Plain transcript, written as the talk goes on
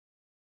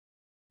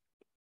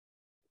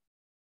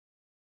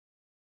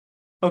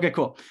Okay,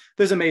 cool.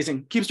 This is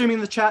amazing. Keep streaming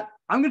in the chat.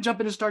 I'm going to jump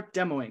in and start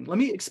demoing. Let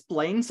me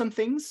explain some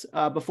things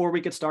before we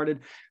get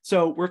started.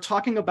 So we're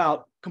talking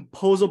about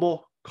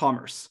composable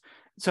commerce.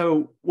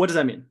 So what does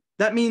that mean?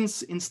 That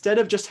means instead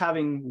of just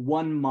having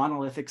one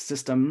monolithic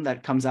system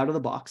that comes out of the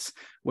box,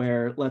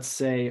 where let's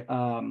say,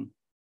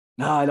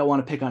 I don't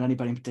want to pick on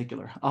anybody in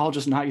particular. I'll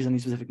just not use any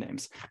specific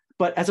names.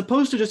 But as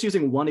opposed to just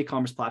using one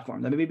e-commerce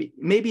platform that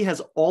maybe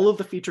has all of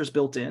the features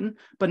built in,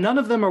 but none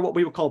of them are what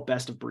we would call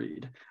best of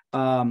breed.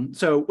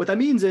 So what that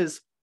means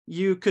is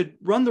you could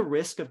run the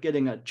risk of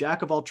getting a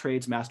jack of all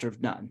trades, master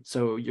of none.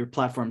 So your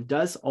platform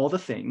does all the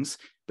things,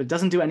 but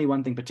doesn't do any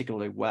one thing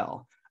particularly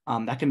well.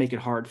 That can make it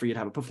hard for you to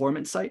have a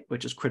performance site,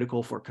 which is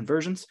critical for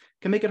conversions.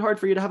 Can make it hard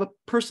for you to have a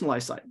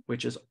personalized site,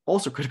 which is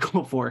also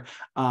critical for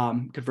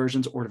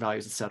conversions, order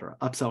values, et cetera.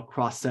 Upsell,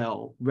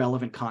 cross-sell,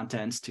 relevant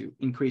contents to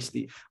increase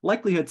the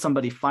likelihood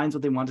somebody finds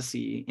what they want to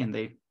see and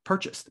they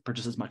purchase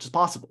as much as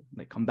possible.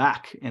 They come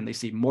back and they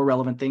see more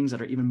relevant things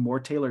that are even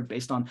more tailored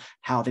based on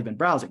how they've been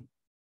browsing.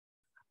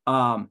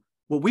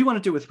 What we want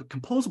to do with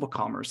composable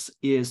commerce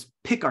is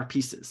pick our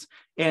pieces.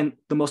 And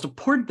the most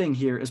important thing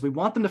here is we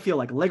want them to feel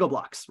like Lego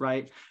blocks,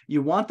 right?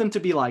 You want them to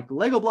be like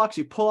Lego blocks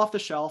you pull off the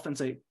shelf and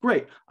say,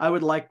 great, I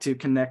would like to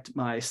connect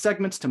my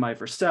segments to my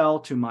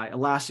Vercel, to my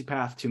Elastic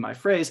Path, to my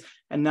phrase.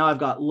 And now I've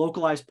got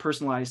localized,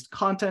 personalized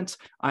content.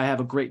 I have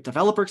a great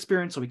developer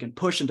experience so we can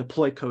push and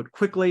deploy code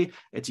quickly.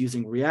 It's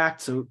using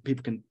React so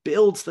people can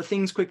build the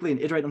things quickly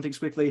and iterate on things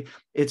quickly.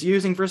 It's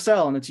using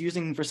Vercel and it's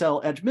using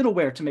Vercel Edge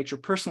middleware to make sure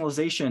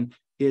personalization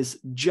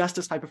is just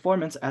as high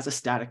performance as a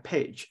static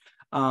page.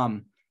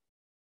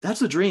 That's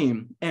the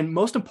dream. And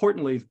most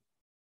importantly,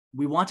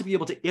 we want to be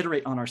able to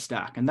iterate on our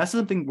stack. And that's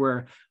something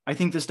where I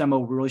think this demo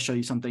will really show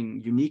you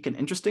something unique and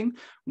interesting,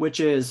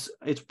 which is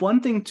it's one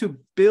thing to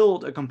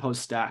build a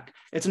composed stack.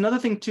 It's another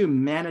thing to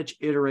manage,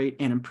 iterate,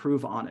 and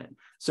improve on it.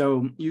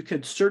 So you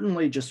could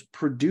certainly just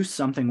produce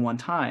something one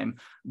time,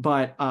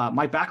 but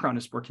my background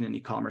is working in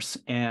e-commerce,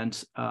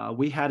 and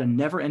we had a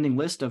never-ending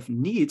list of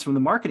needs from the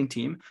marketing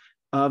team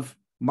of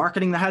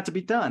marketing that had to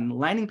be done,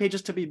 landing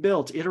pages to be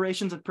built,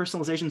 iterations and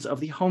personalizations of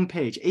the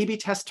homepage, A/B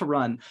tests to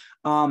run,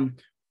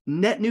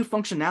 net new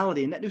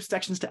functionality, net new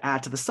sections to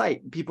add to the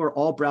site. People are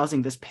all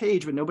browsing this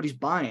page, but nobody's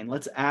buying.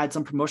 Let's add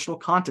some promotional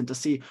content to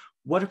see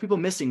what are people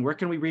missing? Where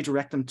can we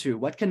redirect them to?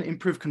 What can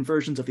improve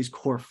conversions of these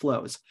core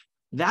flows?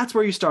 That's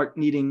where you start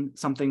needing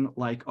something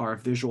like our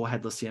visual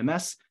headless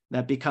CMS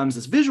that becomes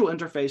this visual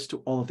interface to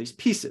all of these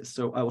pieces.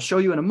 So I will show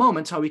you in a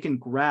moment how we can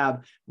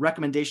grab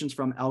recommendations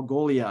from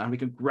Algolia, and we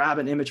can grab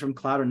an image from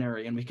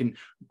Cloudinary, and we can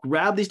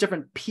grab these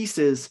different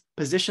pieces,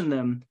 position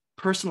them,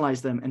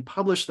 personalize them, and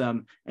publish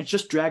them. And it's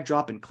just drag,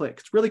 drop, and click.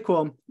 It's really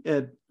cool.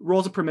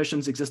 Roles and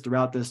permissions exist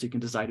throughout this. You can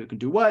decide who can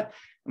do what.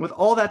 And with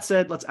all that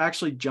said, let's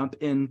actually jump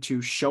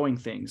into showing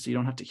things so you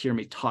don't have to hear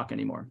me talk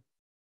anymore.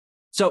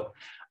 So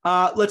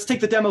let's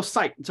take the demo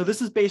site. So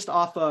this is based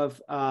off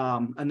of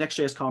a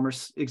Next.js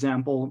Commerce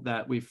example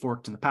that we've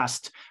forked in the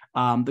past.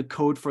 The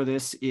code for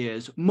this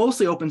is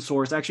mostly open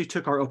source. I actually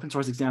took our open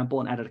source example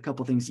and added a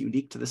couple of things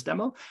unique to this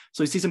demo.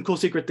 So you see some cool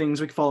secret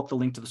things. We can follow up the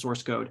link to the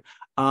source code.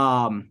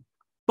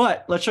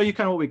 But let's show you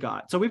kind of what we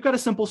got. So we've got a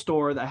simple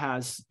store that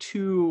has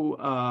two,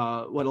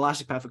 what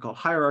Elastic Path would call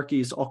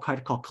hierarchies, all kind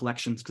of called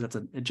collections, because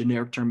that's a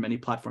generic term many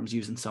platforms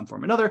use in some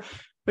form or another.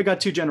 We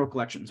got two general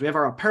collections. We have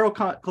our apparel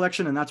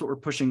collection, and that's what we're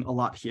pushing a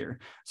lot here.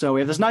 So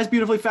we have this nice,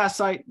 beautifully fast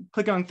site.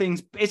 Click on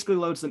things, basically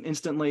loads them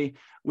instantly.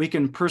 We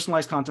can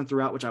personalize content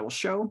throughout, which I will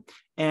show.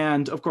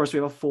 And of course, we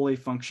have a fully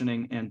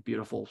functioning and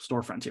beautiful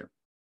storefront here.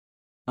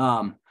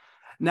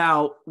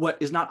 Now, what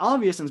is not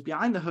obvious and is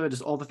behind the hood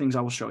is all the things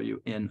I will show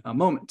you in a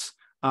moment.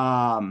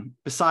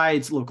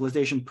 Besides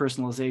localization,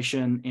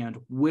 personalization, and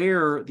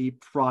where the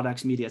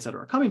products, media, et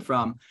cetera, are coming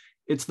from,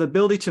 it's the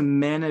ability to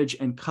manage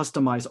and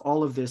customize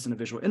all of this in a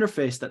visual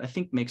interface that I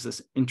think makes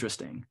this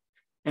interesting.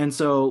 And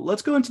so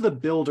let's go into the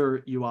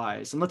builder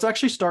UIs, and let's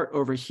actually start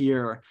over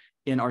here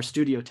in our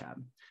studio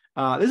tab.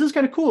 This is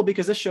kind of cool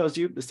because this shows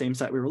you the same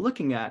site we were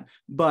looking at,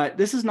 but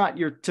this is not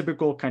your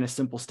typical kind of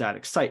simple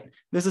static site.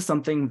 This is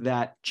something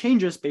that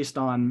changes based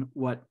on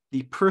what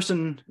the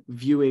person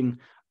viewing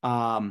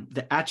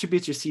the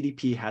attributes your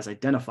CDP has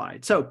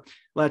identified. So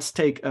let's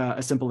take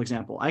a simple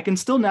example. I can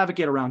still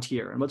navigate around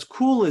here. And what's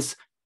cool is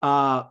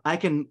I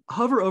can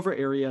hover over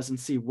areas and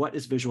see what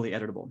is visually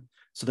editable.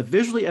 So the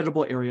visually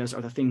editable areas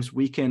are the things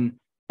we can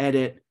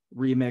edit,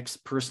 remix,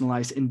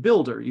 personalize in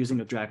Builder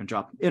using a drag and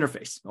drop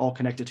interface, all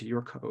connected to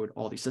your code,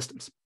 all these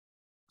systems.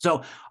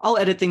 So I'll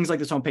edit things like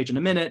this homepage in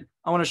a minute.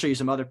 I want to show you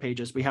some other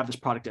pages. We have this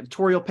product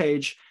editorial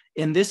page.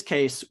 In this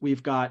case,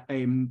 we've got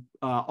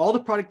all the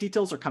product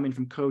details are coming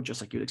from code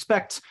just like you'd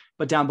expect,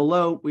 but down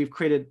below, we've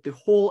created the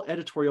whole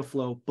editorial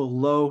flow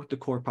below the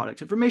core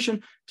product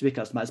information to be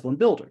customizable in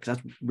Builder, because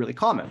that's really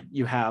common.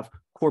 You have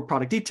core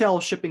product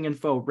details, shipping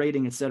info,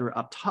 rating, et cetera,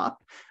 up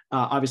top.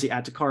 Obviously,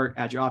 add to cart,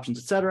 add your options,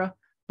 et cetera.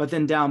 But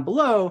then down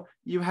below,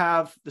 you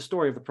have the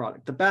story of the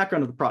product, the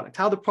background of the product,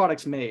 how the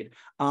product's made.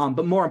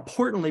 But more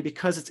importantly,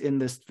 because it's in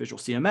this visual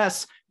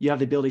CMS, you have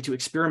the ability to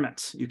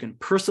experiment. You can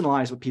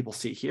personalize what people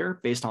see here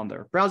based on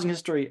their browsing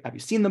history. Have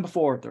you seen them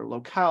before? Their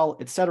locale,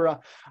 etc.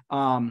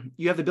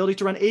 You have the ability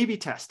to run A/B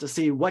tests to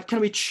see what can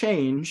we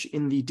change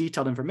in the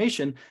detailed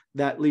information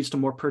that leads to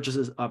more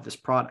purchases of this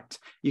product.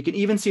 You can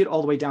even see it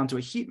all the way down to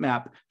a heat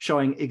map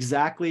showing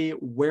exactly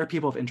where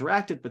people have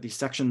interacted with these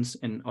sections,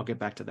 and I'll get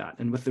back to that.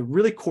 And with the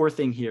really core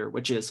thing here,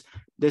 which is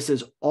this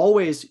is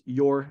always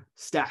your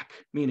stack,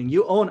 meaning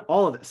you own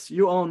all of this.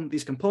 You own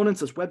these components,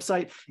 this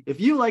website. If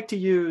you like to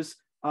use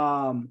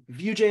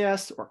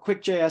Vue.js or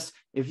Quick.js,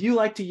 if you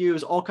like to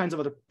use all kinds of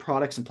other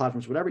products and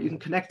platforms, whatever, you can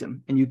connect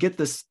them and you get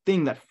this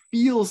thing that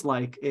feels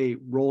like a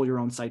roll your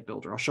own site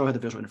builder. I'll show how the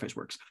visual interface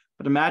works.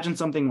 But imagine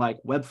something like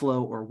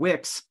Webflow or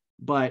Wix,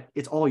 but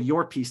it's all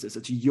your pieces.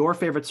 It's your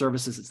favorite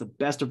services. It's the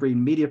best of breed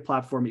media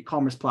platform,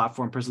 e-commerce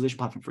platform, personalization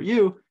platform for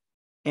you,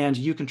 and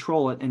you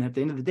control it. And at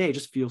the end of the day, it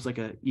just feels like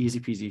an easy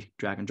peasy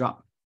drag and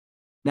drop.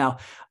 Now,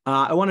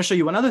 I want to show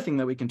you one other thing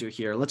that we can do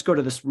here. Let's go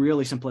to this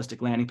really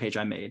simplistic landing page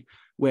I made,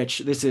 which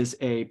this is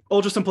a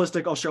ultra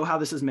simplistic. I'll show how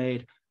this is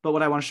made. But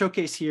what I want to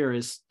showcase here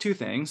is two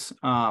things.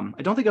 I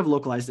don't think I've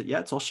localized it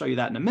yet, so I'll show you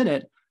that in a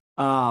minute.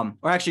 Or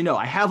actually, no,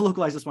 I have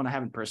localized this one. I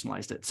haven't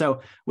personalized it.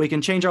 So we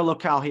can change our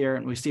locale here,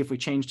 and we see if we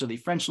change to the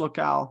French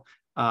locale.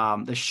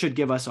 This should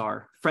give us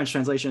our French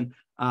translation.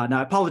 Now,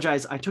 I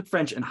apologize. I took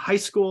French in high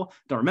school.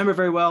 Don't remember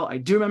very well. I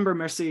do remember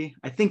merci.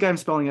 I think I'm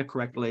spelling it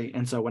correctly.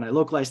 And so when I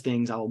localize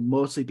things, I will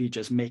mostly be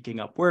just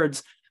making up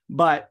words.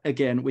 But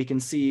again, we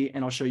can see,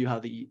 and I'll show you how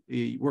the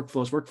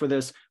workflows work for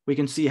this. We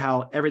can see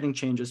how everything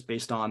changes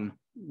based on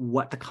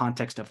what the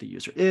context of the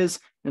user is.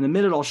 In a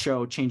minute, I'll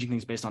show changing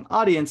things based on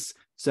audience.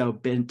 So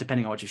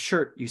depending on what you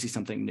shirt, you see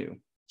something new.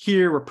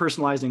 Here, we're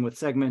personalizing with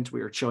segment.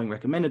 We are showing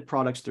recommended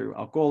products through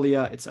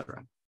Algolia,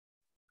 etc.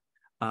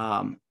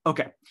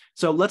 Okay,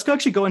 so let's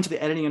actually go into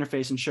the editing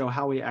interface and show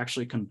how we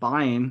actually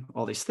combine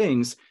all these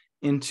things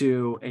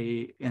into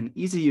an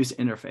easy to use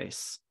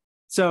interface.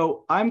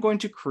 So I'm going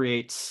to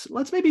create,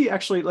 let's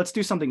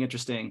do something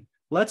interesting.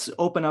 Let's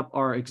open up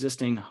our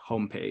existing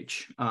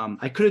homepage.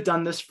 I could have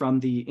done this from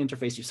the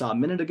interface you saw a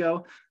minute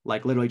ago,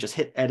 like literally just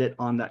hit edit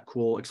on that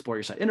cool explore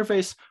your site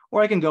interface,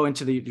 or I can go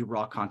into the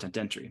raw content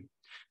entry.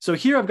 So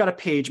here I've got a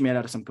page made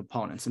out of some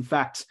components. In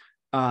fact,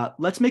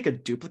 let's make a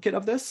duplicate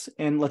of this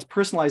and let's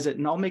personalize it,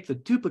 and I'll make the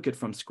duplicate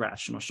from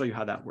scratch and I'll show you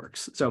how that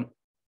works. So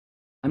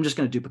I'm just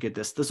going to duplicate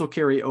this. This will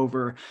carry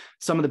over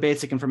some of the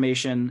basic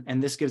information,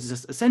 and this gives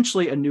us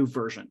essentially a new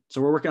version. So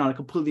we're working on a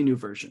completely new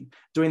version.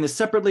 Doing this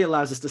separately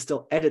allows us to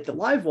still edit the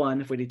live one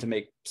if we need to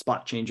make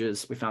spot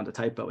changes, we found a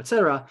typo,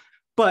 etc.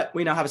 But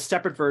we now have a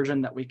separate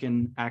version that we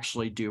can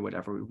actually do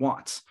whatever we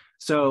want.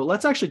 So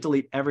let's actually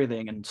delete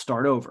everything and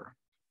start over.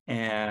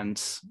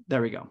 And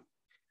there we go.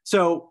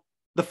 So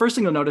the first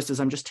thing you'll notice is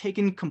I'm just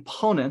taking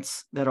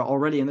components that are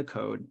already in the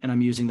code and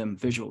I'm using them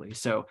visually.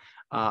 So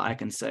I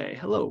can say,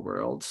 hello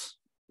world.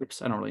 Oops,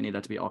 I don't really need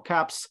that to be all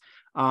caps.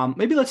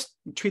 Maybe let's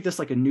treat this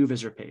like a new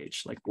visitor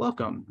page, like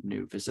welcome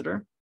new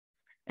visitor.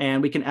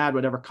 And we can add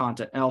whatever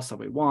content else that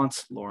we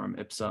want, lorem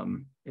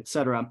ipsum,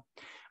 etc.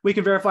 We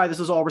can verify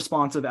this is all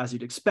responsive as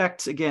you'd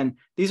expect. Again,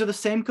 these are the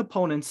same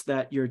components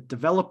that your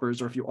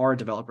developers, or if you are a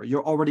developer,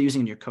 you're already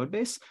using in your code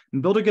base.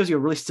 And Builder gives you a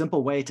really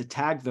simple way to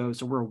tag those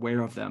so we're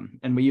aware of them.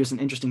 And we use an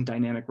interesting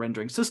dynamic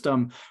rendering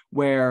system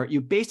where you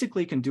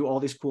basically can do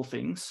all these cool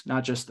things,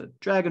 not just the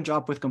drag and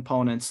drop with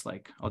components.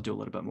 Like I'll do a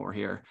little bit more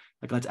here.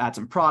 Like let's add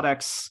some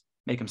products,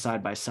 make them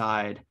side by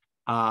side.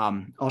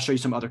 I'll show you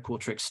some other cool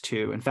tricks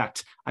too. In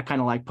fact, I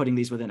kind of like putting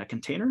these within a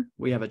container.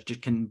 We have a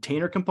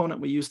container component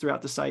we use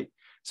throughout the site.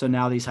 So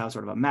now these have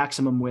sort of a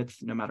maximum width.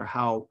 No matter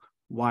how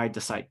wide the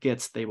site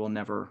gets, they will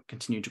never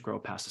continue to grow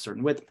past a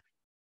certain width.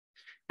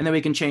 And then we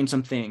can change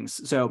some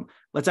things. So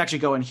let's actually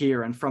go in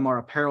here, and from our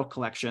apparel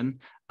collection,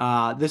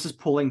 this is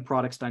pulling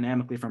products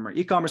dynamically from our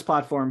e-commerce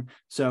platform.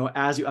 So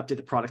as you update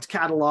the product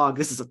catalog,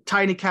 this is a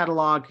tiny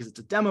catalog because it's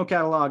a demo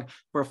catalog.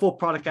 For a full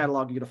product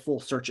catalog, you get a full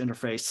search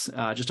interface.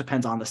 Just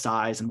depends on the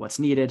size and what's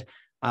needed.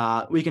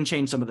 We can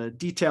change some of the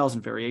details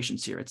and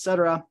variations here,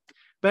 etc.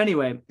 But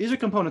anyway, these are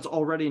components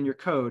already in your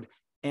code.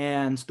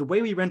 And the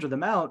way we render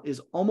them out is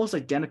almost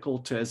identical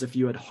to as if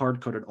you had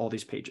hard-coded all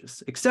these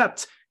pages,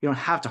 except you don't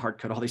have to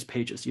hard-code all these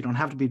pages. You don't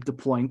have to be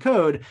deploying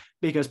code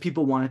because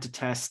people wanted to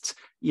test,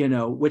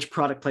 which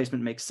product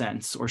placement makes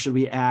sense, or should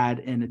we add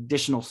an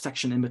additional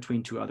section in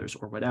between two others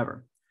or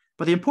whatever.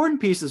 But the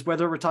important piece is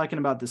whether we're talking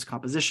about this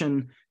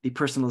composition, the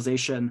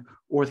personalization,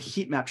 or the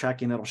heat map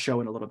tracking that'll show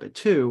in a little bit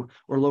too,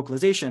 or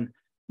localization,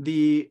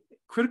 the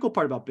critical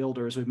part about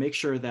Builder is we make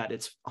sure that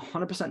it's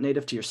 100%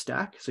 native to your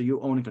stack. So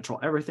you own and control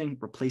everything,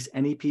 replace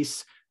any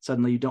piece.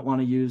 Suddenly you don't want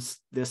to use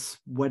this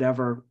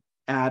whatever,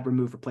 add,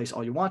 remove, replace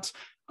all you want.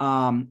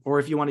 Or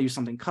if you want to use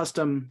something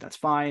custom, that's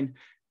fine.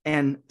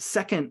 And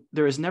second,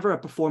 there is never a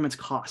performance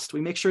cost.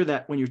 We make sure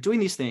that when you're doing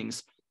these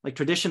things, like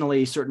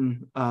traditionally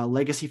certain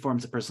legacy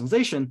forms of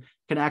personalization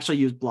can actually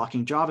use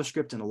blocking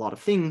JavaScript and a lot of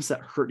things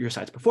that hurt your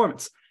site's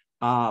performance.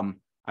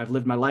 I've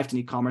lived my life in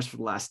e-commerce for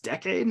the last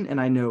decade, and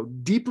I know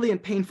deeply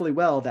and painfully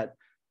well that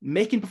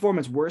making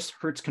performance worse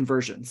hurts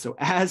conversion. So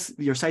as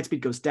your site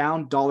speed goes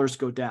down, dollars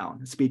go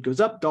down. Speed goes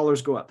up,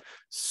 dollars go up.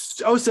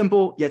 So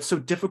simple, yet so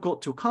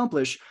difficult to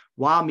accomplish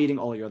while meeting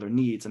all your other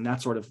needs. And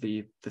that's sort of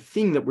the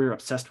thing that we're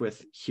obsessed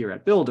with here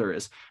at Builder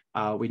is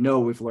we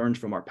know we've learned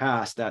from our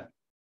past that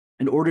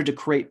in order to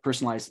create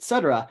personalized, et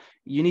cetera,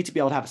 you need to be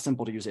able to have a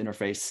simple to use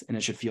interface and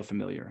it should feel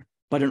familiar.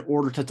 But in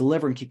order to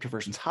deliver and keep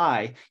conversions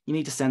high, you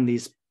need to send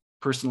these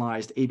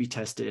personalized, A/B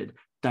tested,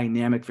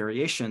 dynamic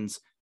variations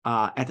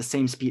at the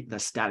same speed the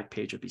static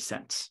page would be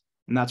sent.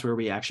 And that's where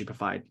we actually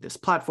provide this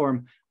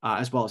platform,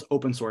 as well as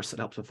open source that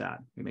helps with that.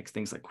 We make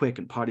things like Quick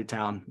and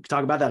Partytown. We can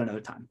talk about that another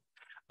time.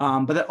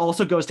 But that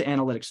also goes to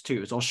analytics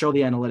too. So I'll show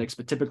the analytics,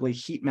 but typically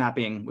heat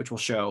mapping, which will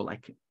show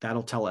like,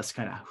 that'll tell us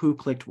kind of who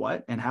clicked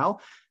what and how.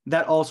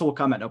 That also will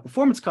come at no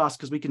performance cost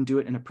because we can do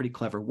it in a pretty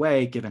clever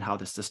way, given how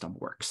the system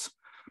works.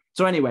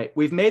 So anyway,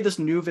 we've made this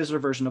new visitor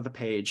version of the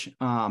page,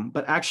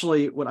 but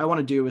actually what I want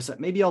to do is that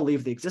maybe I'll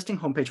leave the existing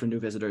homepage for new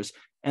visitors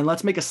and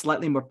let's make a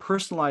slightly more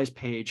personalized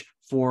page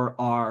for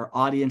our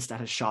audience that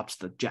has shopped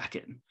the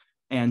jacket.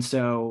 And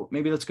so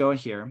maybe let's go in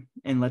here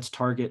and let's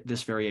target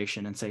this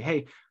variation and say,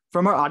 hey,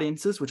 from our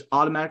audiences, which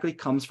automatically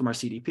comes from our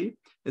CDP,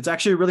 it's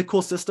actually a really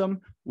cool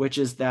system, which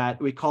is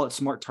that we call it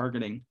smart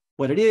targeting.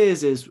 What it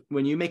is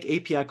when you make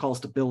API calls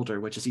to Builder,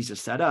 which is easy to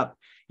set up,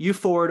 you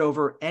forward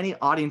over any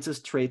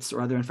audiences, traits,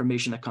 or other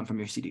information that come from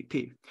your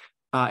CDP.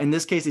 In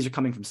this case, these are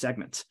coming from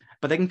segments,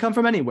 but they can come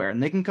from anywhere,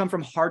 and they can come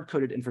from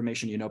hard-coded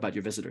information you know about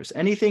your visitors.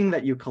 Anything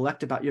that you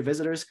collect about your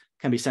visitors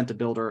can be sent to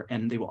Builder,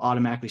 and they will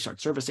automatically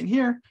start surfacing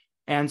here.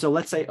 And so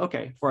let's say,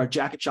 okay, for our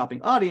jacket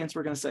shopping audience,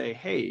 we're going to say,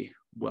 hey,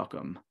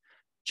 welcome,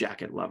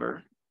 jacket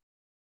lover.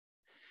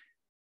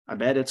 I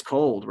bet it's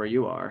cold where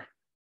you are.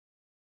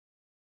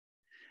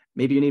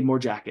 Maybe you need more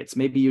jackets.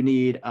 Maybe you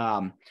need,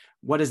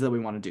 what is it that we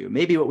want to do?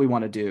 Maybe what we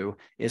want to do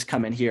is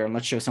come in here and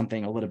let's show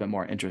something a little bit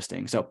more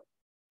interesting. So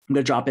I'm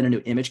going to drop in a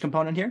new image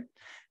component here,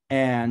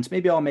 and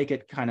maybe I'll make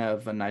it kind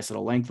of a nice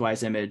little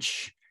lengthwise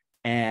image.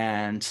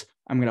 And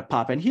I'm going to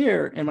pop in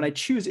here. And when I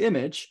choose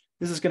image,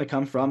 this is going to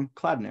come from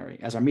Cloudinary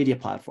as our media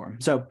platform.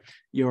 So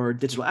your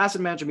digital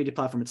asset manager, media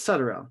platform, et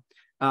cetera.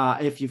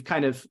 If you've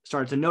kind of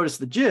started to notice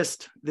the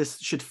gist, this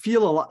should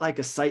feel a lot like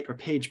a site or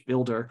page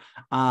builder,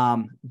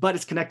 but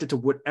it's connected to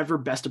whatever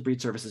best of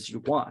breed services you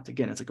want.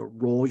 Again, it's like a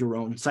roll your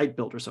own site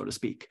builder, so to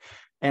speak.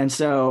 And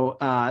so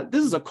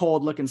this is a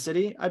cold looking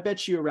city. I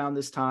bet you around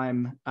this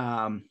time,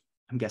 I'm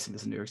guessing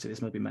this is New York City.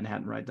 This might be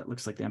Manhattan, right? That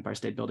looks like the Empire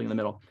State Building in the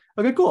middle.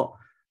 Okay, cool.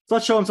 So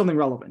let's show them something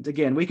relevant.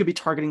 Again, we could be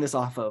targeting this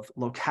off of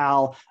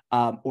locale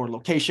or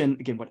location.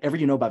 Again, whatever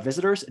you know about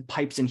visitors, it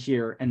pipes in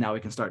here, and now we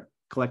can start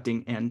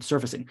collecting and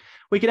surfacing.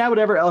 We can add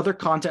whatever other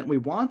content we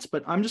want,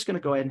 but I'm just going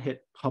to go ahead and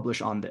hit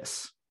publish on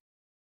this.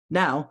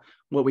 Now,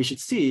 what we should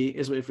see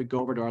is if we go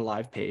over to our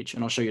live page,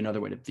 and I'll show you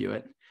another way to view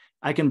it.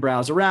 I can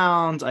browse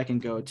around, I can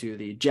go to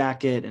the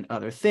jacket and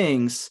other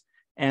things.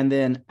 And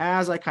then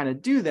as I kind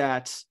of do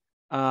that,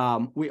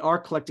 we are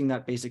collecting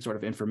that basic sort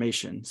of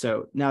information.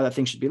 So now that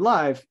thing should be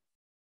live.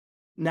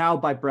 Now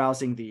by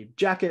browsing the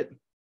jacket,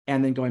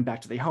 and then going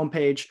back to the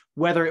homepage,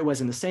 whether it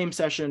was in the same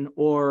session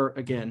or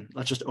again,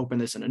 let's just open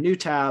this in a new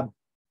tab.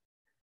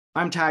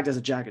 I'm tagged as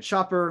a jacket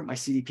shopper. My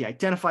CDP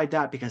identified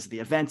that because of the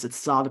events. It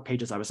saw the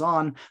pages I was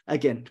on.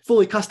 Again,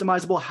 fully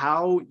customizable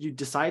how you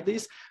decide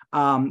these.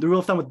 The rule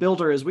of thumb with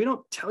Builder is we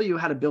don't tell you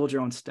how to build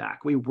your own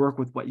stack. We work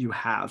with what you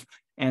have.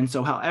 And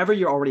so however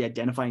you're already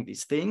identifying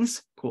these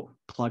things, cool,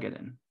 plug it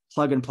in.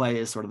 Plug and play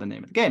is sort of the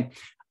name of the game.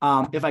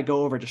 If I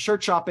go over to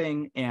shirt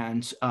shopping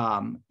and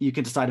you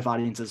can decide if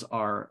audiences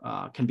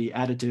are can be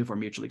additive or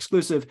mutually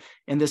exclusive.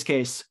 In this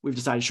case, we've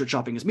decided shirt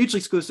shopping is mutually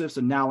exclusive.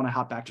 So now when I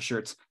hop back to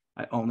shirts,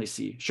 I only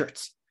see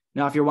shirts.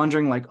 Now, if you're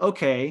wondering like,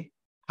 okay,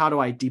 how do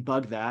I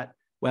debug that?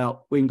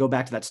 Well, we can go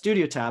back to that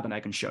studio tab and I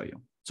can show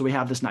you. So we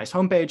have this nice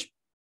homepage.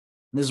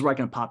 This is where I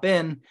can pop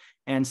in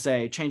and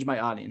say, change my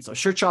audience. So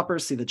shirt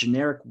shoppers see the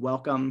generic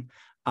welcome.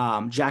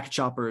 Jacket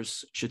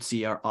shoppers should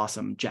see our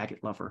awesome jacket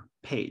lover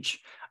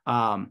page.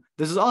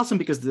 This is awesome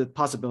because the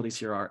possibilities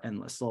here are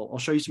endless. So I'll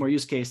show you some more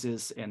use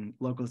cases and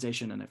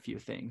localization and a few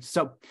things.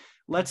 So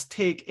let's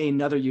take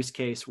another use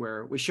case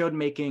where we showed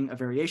making a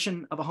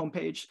variation of a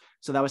homepage.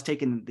 So that was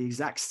taking the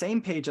exact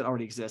same page that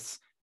already exists,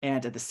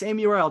 and at the same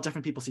URL,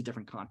 different people see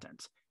different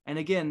content. And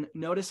again,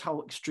 notice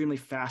how extremely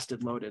fast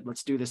it loaded.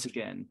 Let's do this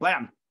again.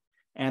 Blam.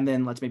 And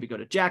then let's maybe go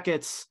to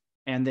jackets,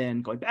 and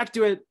then going back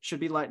to it should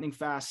be lightning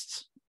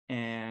fast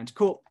and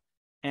cool.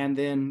 And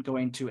then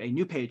going to a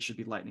new page should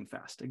be lightning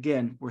fast.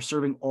 Again, we're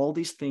serving all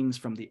these things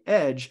from the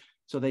edge,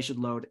 so they should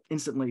load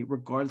instantly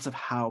regardless of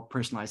how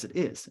personalized it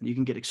is. And you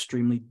can get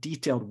extremely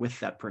detailed with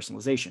that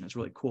personalization. It's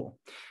really cool.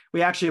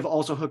 We actually have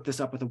also hooked this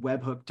up with a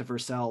webhook to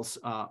Vercel's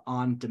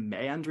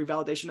on-demand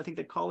revalidation, I think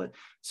they call it.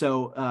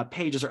 So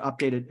pages are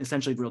updated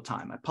essentially real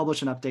time. I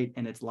publish an update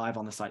and it's live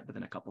on the site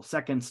within a couple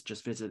seconds.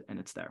 Just visit and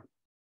it's there.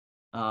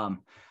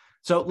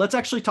 So let's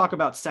actually talk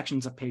about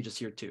sections of pages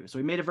here too. So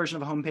we made a version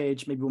of a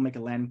homepage. Maybe we'll make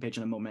a landing page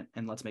in a moment,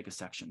 and let's make a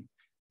section.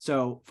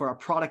 So for our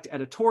product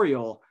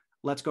editorial,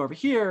 let's go over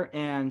here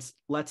and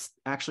let's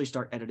actually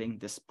start editing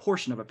this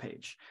portion of a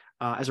page.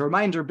 As a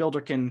reminder, Builder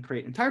can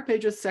create entire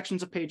pages,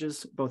 sections of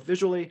pages, both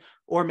visually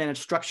or manage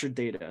structured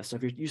data. So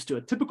if you're used to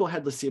a typical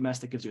headless CMS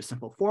that gives you a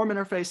simple form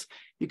interface,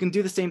 you can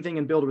do the same thing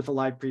in Builder with a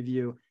live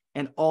preview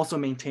and also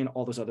maintain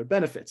all those other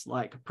benefits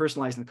like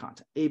personalizing the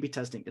content, A/B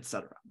testing,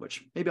 etc.,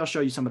 which maybe I'll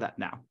show you some of that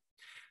now.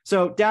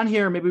 So down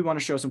here, maybe we want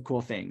to show some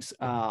cool things.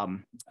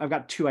 I've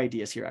got two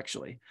ideas here,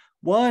 actually.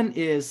 One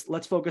is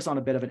let's focus on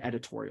a bit of an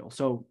editorial.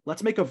 So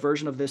let's make a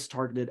version of this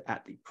targeted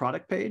at the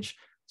product page.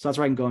 So that's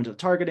where I can go into the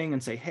targeting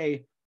and say,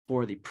 hey,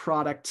 for the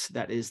product,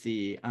 that is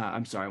the,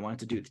 I'm sorry, I wanted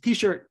to do the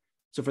t-shirt.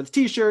 So for the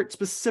t-shirt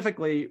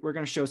specifically, we're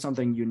going to show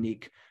something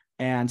unique.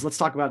 And let's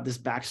talk about this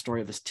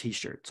backstory of this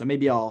t-shirt. So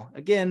maybe I'll,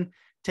 again,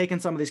 take in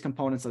some of these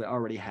components that I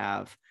already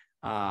have.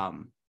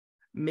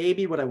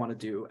 Maybe what I want to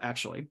do,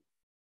 actually,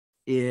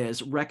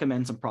 is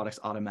recommend some products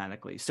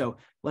automatically. So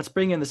let's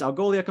bring in this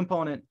Algolia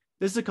component.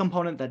 This is a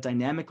component that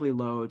dynamically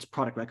loads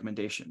product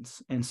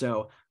recommendations. And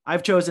so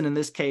I've chosen in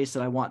this case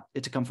that I want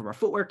it to come from our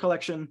footwear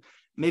collection.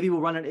 Maybe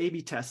we'll run an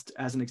A/B test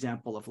as an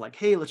example of like,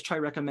 hey, let's try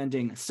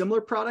recommending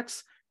similar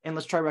products and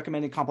let's try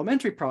recommending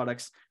complementary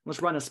products.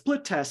 Let's run a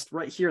split test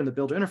right here in the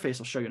Builder interface.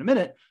 I'll show you in a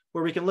minute,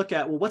 where we can look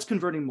at, well, what's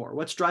converting more?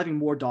 What's driving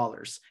more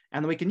dollars?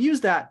 And then we can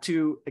use that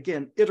to,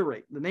 again,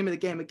 iterate. The name of the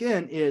game,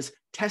 again, is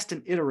test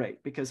and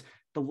iterate, because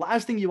the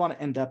last thing you want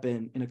to end up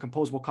in a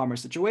composable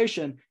commerce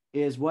situation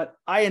is what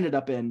I ended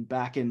up in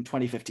back in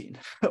 2015,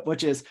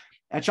 which is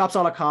at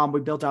shops.com, we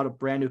built out a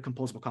brand new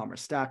composable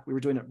commerce stack. We were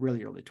doing it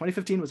really early.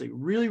 2015 was a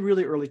really,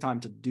 really early time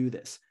to do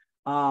this.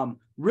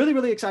 Really,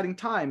 really exciting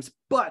times,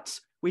 but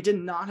we did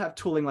not have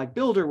tooling like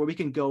Builder where we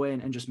can go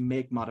in and just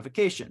make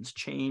modifications,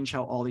 change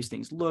how all these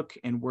things look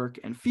and work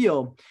and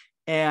feel.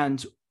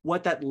 And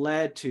what that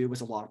led to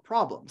was a lot of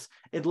problems.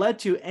 It led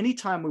to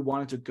anytime we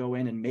wanted to go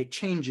in and make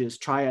changes,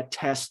 try a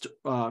test,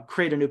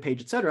 create a new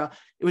page, et cetera,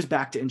 it was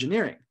back to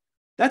engineering.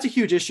 That's a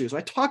huge issue. So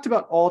I talked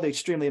about all the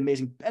extremely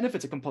amazing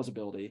benefits of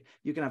composability.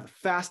 You can have the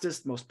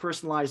fastest, most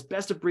personalized,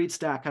 best of breed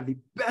stack, have the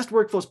best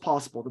workflows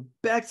possible, the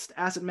best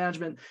asset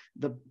management,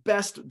 the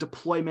best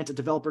deployment and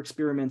developer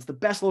experiments, the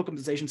best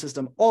localization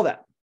system, all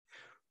that.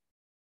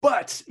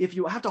 But if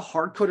you have to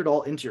hard code it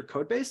all into your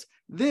code base,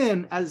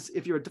 then as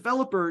if you're a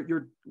developer,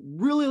 you're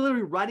really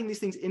literally writing these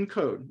things in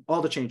code,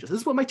 all the changes. This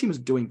is what my team was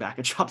doing back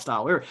at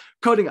ShopStyle. We were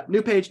coding up,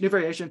 new page, new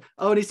variation.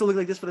 Oh, it needs to look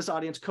like this for this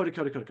audience, code it,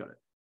 code it, code it, code it.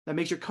 That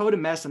makes your code a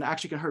mess and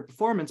actually can hurt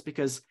performance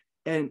because,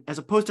 and as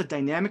opposed to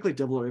dynamically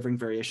delivering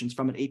variations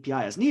from an API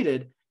as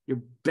needed,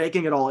 you're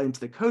baking it all into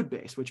the code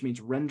base, which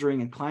means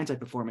rendering and client-side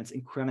performance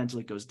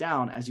incrementally goes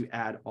down as you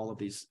add all of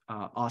these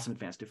awesome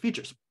advanced new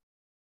features.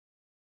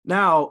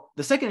 Now,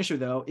 the second issue,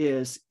 though,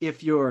 is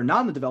if you're not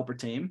on the developer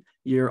team,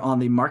 you're on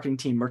the marketing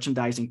team,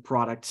 merchandising,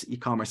 product,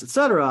 e-commerce, et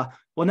cetera.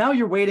 Well, now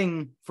you're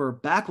waiting for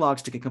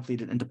backlogs to get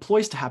completed and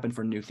deploys to happen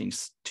for new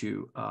things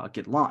to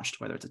get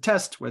launched, whether it's a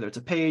test, whether it's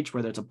a page,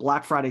 whether it's a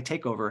Black Friday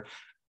takeover.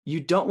 You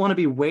don't want to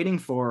be waiting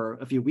for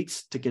a few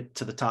weeks to get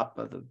to the top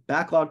of the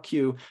backlog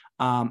queue,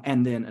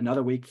 and then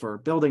another week for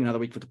building, another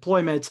week for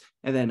deployment,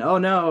 and then, oh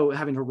no,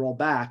 having to roll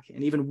back.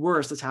 And even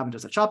worse, this happened to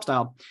us at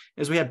ShopStyle,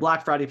 is we had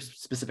Black Friday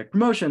specific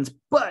promotions,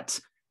 but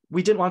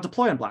we didn't want to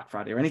deploy on Black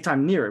Friday or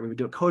anytime near it. We would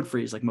do a code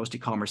freeze like most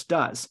e-commerce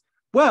does.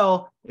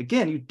 Well,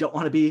 again, you don't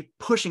want to be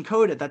pushing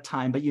code at that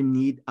time, but you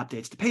need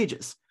updates to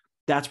pages.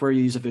 That's where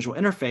you use a visual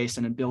interface,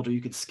 and in Builder, you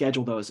can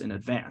schedule those in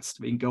advance.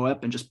 We can go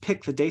up and just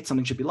pick the date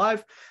something should be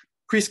live,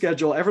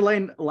 pre-schedule.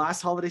 Everlane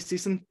last holiday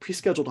season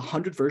pre-scheduled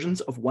 100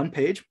 versions of one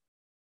page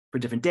for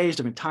different days,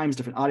 different times,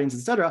 different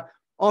audiences, et cetera,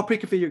 all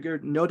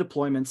pre-configured, no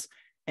deployments.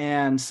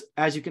 And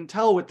as you can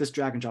tell with this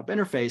drag and drop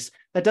interface,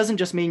 that doesn't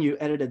just mean you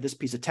edited this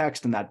piece of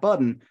text and that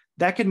button.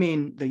 That could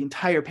mean the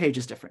entire page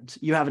is different.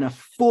 You have a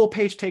full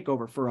page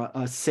takeover for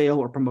a sale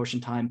or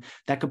promotion time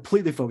that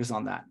completely focuses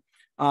on that.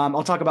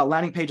 I'll talk about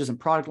landing pages and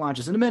product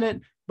launches in a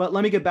minute, but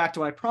let me get back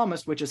to what I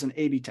promised, which is an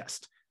A/B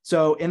test.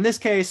 So in this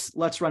case,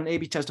 let's run an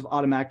A/B test of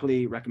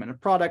automatically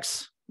recommended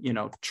products. You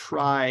know,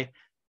 try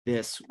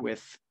this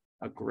with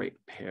a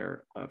great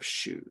pair of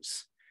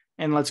shoes.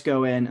 And let's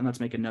go in and let's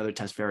make another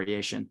test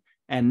variation.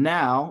 And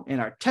now in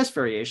our test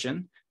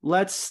variation,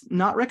 let's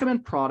not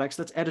recommend products,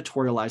 let's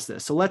editorialize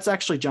this. So let's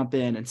actually jump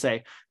in and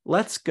say,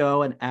 let's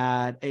go and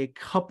add a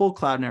couple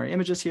Cloudinary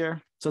images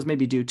here. So let's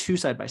maybe do 2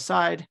 side by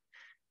side.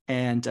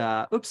 And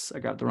oops, I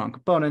grabbed the wrong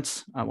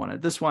components. I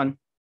wanted this one.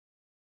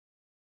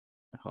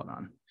 Hold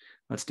on.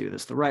 Let's do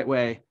this the right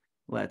way.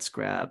 Let's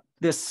grab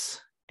this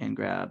and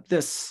grab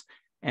this,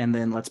 and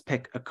then let's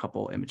pick a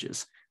couple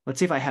images. Let's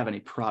see if I have any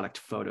product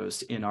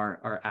photos in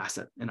our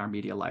asset, in our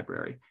media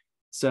library.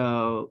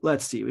 So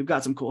let's see, we've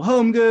got some cool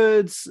home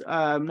goods.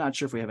 I'm not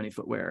sure if we have any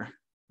footwear.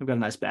 We've got a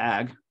nice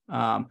bag.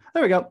 There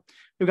we go.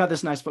 We've got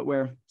this nice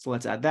footwear. So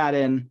let's add that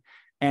in.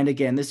 And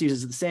again, this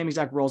uses the same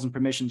exact roles and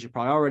permissions you're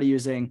probably already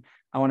using.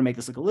 I want to make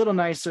this look a little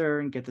nicer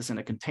and get this in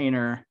a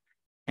container.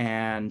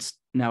 And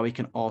now we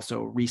can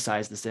also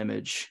resize this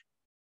image.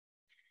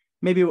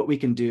 Maybe what we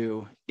can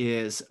do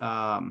is,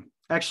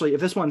 actually,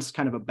 if this one's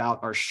kind of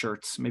about our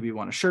shirts, maybe we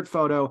want a shirt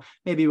photo,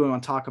 maybe we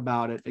want to talk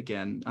about it.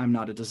 Again, I'm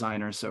not a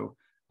designer, so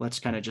let's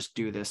kind of just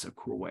do this a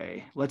cool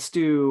way. Let's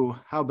do,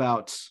 how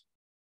about,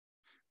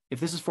 if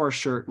this is for a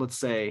shirt, let's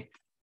say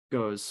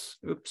goes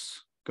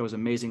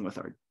amazing with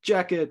our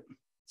jacket.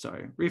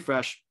 Sorry,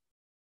 refresh.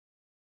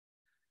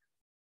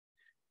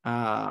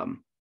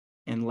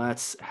 And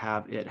let's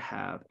have it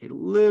have a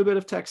little bit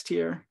of text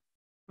here.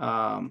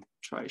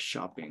 Try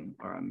shopping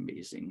our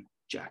amazing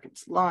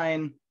jackets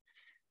line.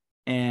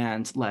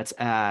 And let's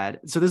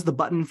add, so this is the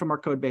button from our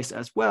code base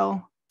as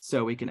well.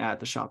 So we can add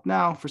the shop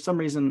now. For some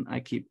reason, I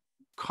keep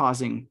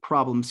causing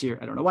problems here.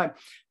 I don't know why.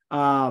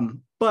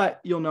 But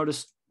you'll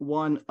notice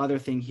one other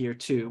thing here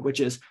too, which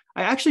is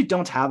I actually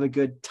don't have a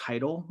good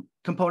title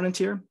component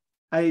here.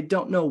 I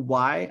don't know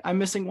why I'm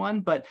missing one,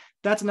 but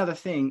that's another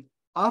thing.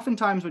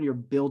 Oftentimes when you're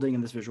building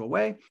in this visual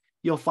way,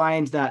 you'll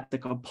find that the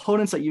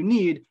components that you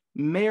need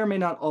may or may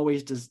not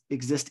always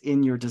exist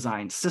in your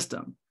design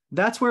system.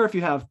 That's where if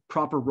you have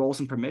proper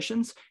roles and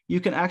permissions, you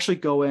can actually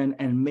go in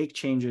and make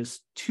changes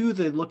to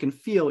the look and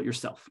feel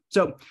yourself.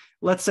 So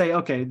let's say,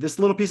 okay, this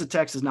little piece of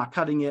text is not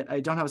cutting it.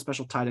 I don't have a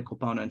special title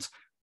component,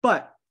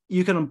 but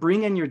you can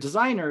bring in your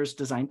designers,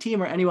 design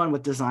team, or anyone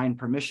with design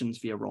permissions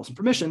via roles and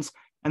permissions,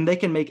 and they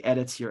can make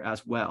edits here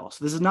as well.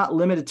 So this is not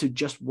limited to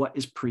just what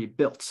is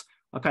pre-built.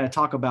 I'll kind of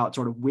talk about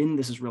sort of when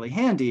this is really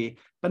handy,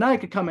 but now I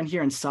could come in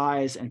here and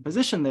size and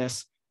position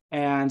this,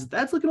 and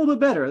that's looking a little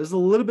bit better. This is a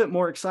little bit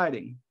more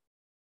exciting.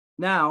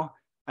 Now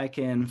I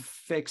can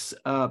fix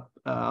up,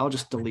 I'll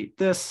just delete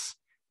this,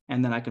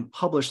 and then I can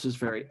publish this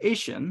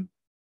variation.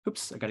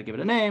 Oops, I got to give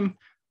it a name.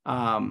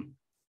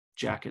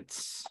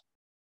 Jackets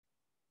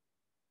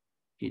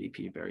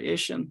PDP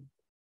variation.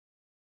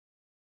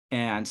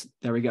 And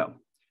there we go.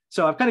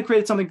 So I've kind of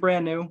created something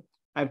brand new.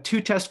 I have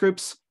two test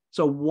groups.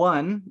 So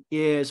one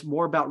is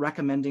more about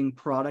recommending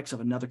products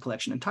of another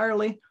collection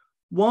entirely.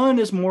 One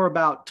is more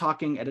about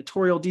talking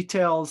editorial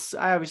details.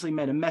 I obviously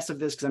made a mess of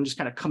this because I'm just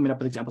kind of coming up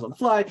with examples on the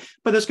fly,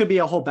 but this could be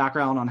a whole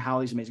background on how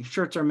these amazing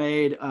shirts are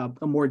made, a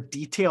more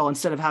detail.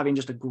 Instead of having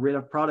just a grid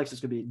of products, this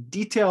could be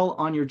detail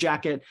on your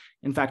jacket.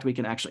 In fact, we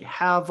can actually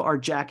have our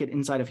jacket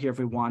inside of here if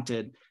we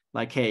wanted,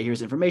 like, hey,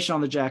 here's information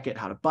on the jacket,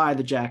 how to buy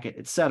the jacket,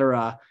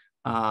 etc.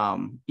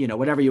 You know,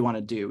 whatever you want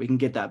to do. We can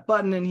get that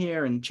button in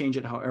here and change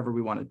it however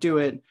we want to do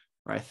it.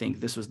 Or I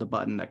think this was the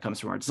button that comes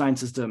from our design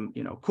system,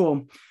 you know,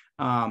 cool.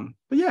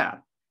 But yeah,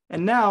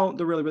 and now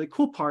the really, really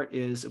cool part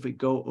is if we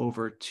go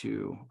over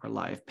to our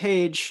live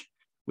page,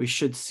 we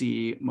should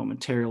see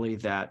momentarily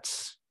that,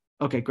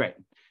 okay, great.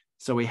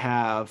 So we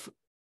have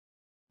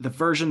the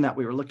version that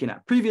we were looking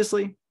at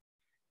previously,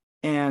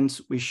 and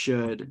we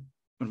should,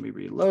 when we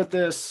reload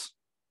this,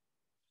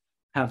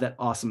 have that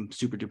awesome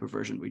super duper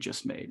version we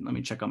just made. Let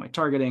me check on my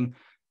targeting,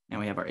 and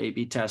we have our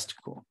A/B test.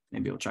 Cool.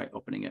 Maybe we'll try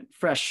opening it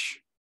fresh.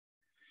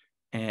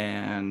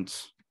 And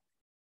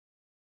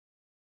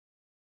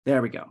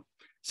there we go.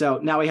 So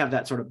now we have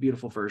that sort of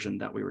beautiful version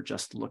that we were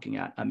just looking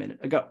at a minute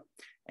ago.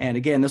 And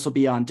again, this will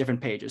be on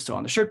different pages. So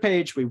on the shirt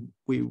page,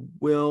 we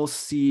will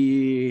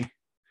see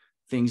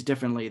things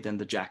differently than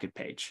the jacket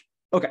page.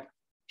 Okay,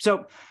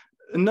 so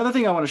another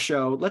thing I want to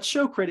show, let's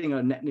show creating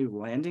a net new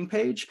landing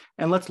page,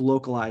 and let's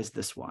localize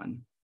this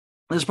one.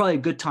 This is probably a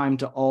good time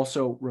to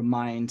also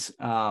remind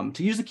to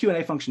use the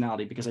Q&A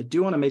functionality, because I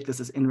do want to make this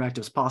as interactive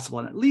as possible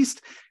and at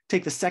least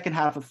take the second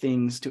half of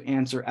things to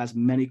answer as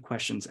many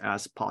questions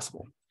as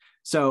possible.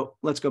 So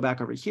let's go back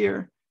over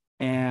here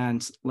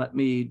and let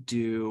me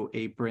do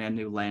a brand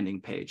new landing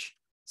page.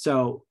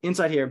 So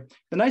inside here,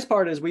 the nice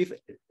part is we've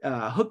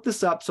hooked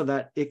this up so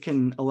that it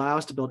can allow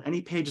us to build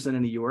any pages in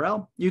any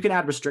URL. You can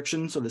add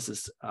restrictions, so this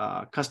is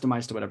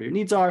customized to whatever your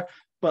needs are,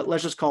 but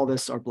let's just call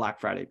this our Black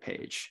Friday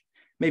page.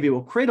 Maybe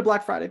we'll create a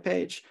Black Friday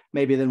page.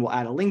 Maybe then we'll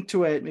add a link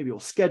to it. Maybe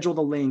we'll schedule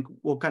the link.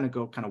 We'll kind of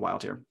go kind of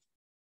wild here.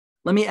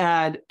 Let me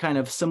add kind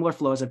of similar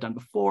flows I've done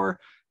before.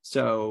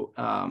 So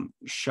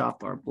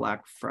shop our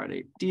Black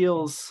Friday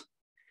deals.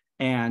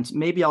 And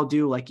maybe I'll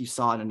do like you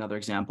saw in another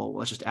example.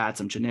 Let's just add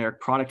some generic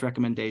product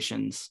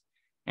recommendations.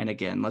 And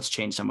again, let's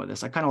change some of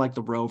this. I kind of like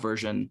the row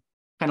version,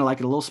 kind of like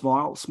it a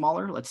little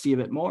smaller. Let's see a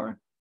bit more.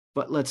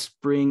 But let's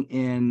bring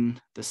in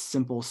the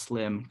simple,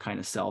 slim kind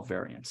of cell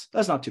variants.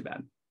 That's not too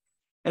bad.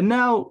 And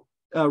now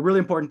a really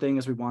important thing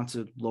is we want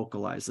to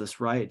localize this,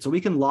 right? So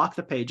we can lock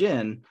the page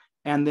in.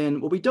 And then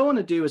what we don't want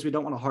to do is we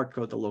don't want to hard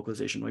code the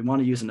localization. We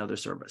want to use another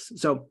service.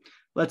 So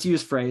let's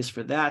use phrase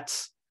for that.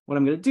 What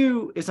I'm going to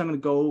do is I'm going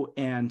to go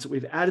and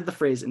we've added the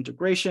phrase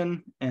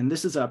integration. And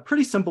this is a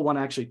pretty simple one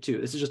actually too.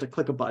 This is just a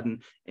click a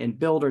button in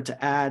Builder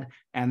to add,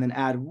 and then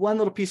add one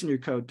little piece in your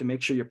code to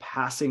make sure you're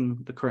passing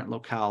the current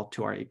locale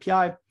to our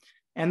API.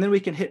 And then we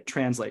can hit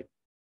translate.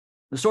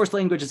 The source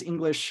language is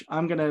English.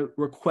 I'm going to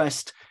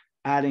request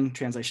adding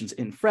translations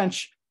in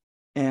French,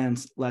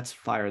 and let's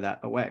fire that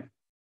away.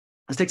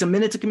 This takes a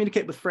minute to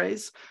communicate with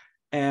phrase,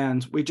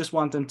 and we just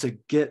want them to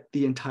get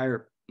the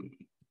entire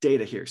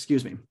data here,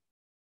 excuse me.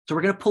 So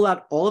we're going to pull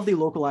out all of the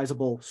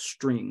localizable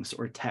strings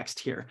or text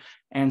here.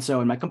 And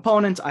so in my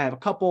components, I have a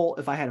couple.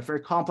 If I had a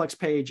very complex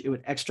page, it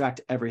would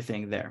extract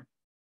everything there.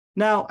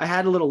 Now, I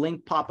had a little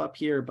link pop up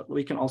here, but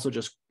we can also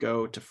just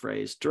go to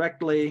Phrase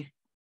directly,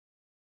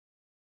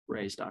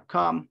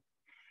 phrase.com,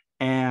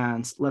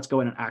 and let's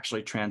go in and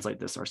actually translate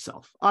this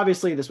ourselves.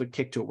 Obviously, this would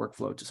kick to a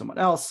workflow to someone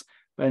else,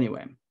 but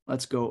anyway,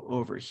 let's go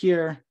over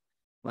here.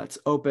 Let's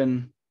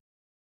open,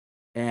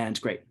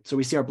 and great. So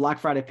we see our Black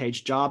Friday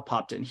page job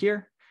popped in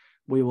here.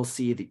 We will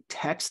see the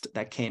text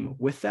that came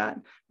with that,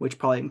 which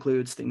probably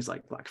includes things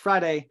like Black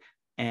Friday,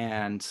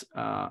 and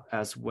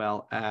as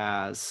well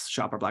as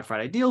shop our Black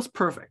Friday deals.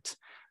 Perfect.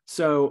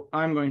 So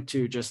I'm going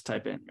to just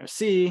type in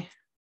merci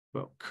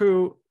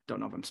beaucoup. Don't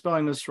know if I'm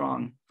spelling this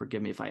wrong.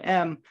 Forgive me if I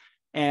am.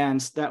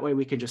 And that way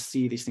we can just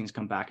see these things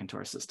come back into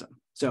our system.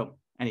 So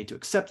I need to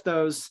accept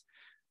those.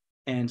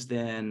 And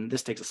then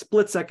this takes a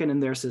split second in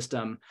their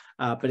system.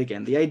 But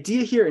again, the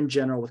idea here in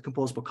general with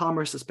composable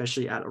commerce,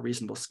 especially at a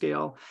reasonable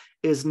scale,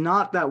 is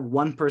not that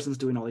one person's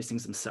doing all these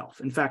things themselves.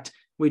 In fact,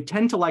 we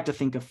tend to like to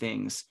think of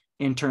things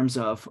in terms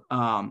of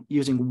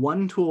using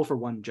one tool for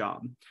one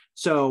job.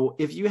 So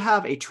if you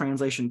have a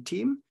translation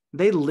team,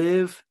 they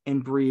live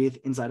and breathe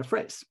inside a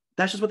phrase.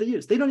 That's just what they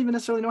use. They don't even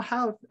necessarily know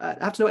how,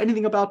 have to know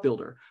anything about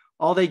Builder.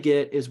 All they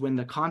get is when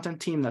the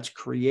content team that's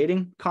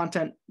creating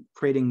content,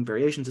 creating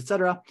variations,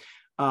 etc.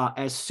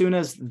 As soon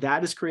as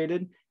that is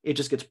created, it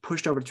just gets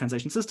pushed over to the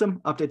translation system,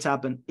 updates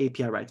happen,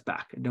 API writes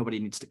back, and nobody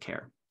needs to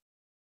care.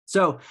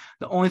 So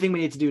the only thing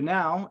we need to do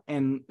now,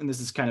 and this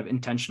is kind of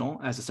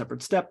intentional as a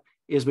separate step,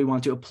 is we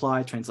want to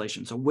apply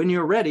translation. So when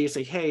you're ready,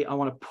 say, hey, I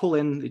want to pull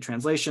in the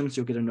translations.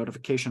 You'll get a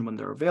notification when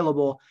they're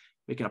available.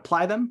 We can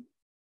apply them.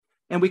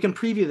 And we can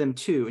preview them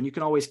too. And you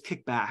can always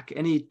kick back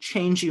any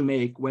change you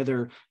make,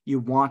 whether you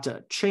want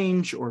to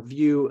change or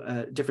view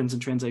a difference in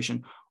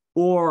translation,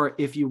 or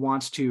if you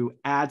want to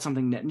add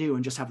something net new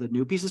and just have the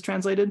new pieces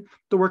translated,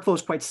 the workflow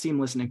is quite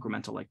seamless and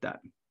incremental like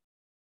that.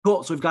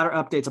 Cool, so we've got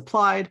our updates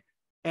applied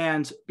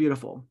and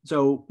beautiful.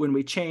 So when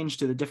we change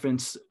to the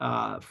different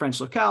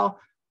French locale,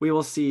 we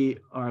will see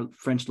our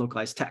French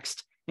localized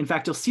text. In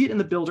fact, you'll see it in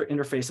the Builder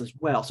interface as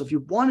well. So if you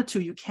wanted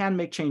to, you can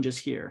make changes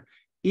here.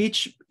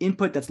 Each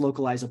input that's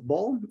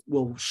localizable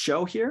will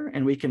show here,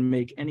 and we can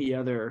make any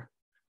other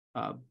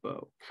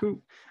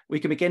we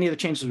can make any other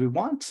changes we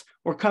want,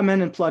 or come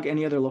in and plug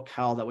any other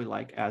locale that we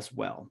like as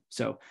well.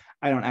 So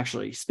I don't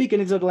actually speak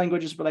any of these other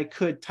languages, but I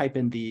could type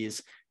in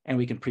these and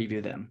we can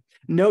preview them.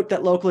 Note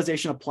that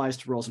localization applies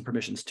to roles and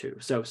permissions too.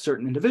 So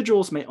certain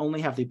individuals may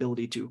only have the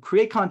ability to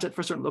create content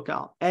for certain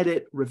locale,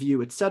 edit,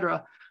 review,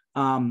 etc.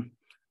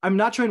 I'm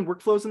not showing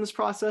workflows in this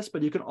process,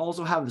 but you can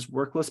also have this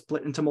workflow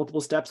split into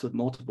multiple steps with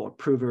multiple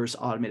approvers,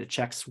 automated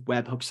checks,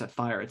 webhooks set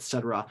fire,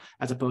 etc.,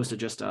 as opposed to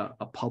just a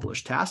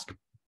publish task.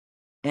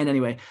 And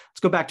anyway, let's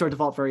go back to our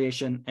default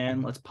variation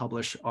and let's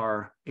publish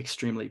our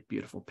extremely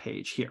beautiful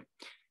page here.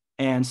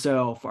 And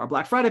so for our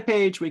Black Friday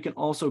page, we can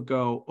also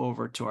go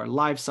over to our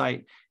live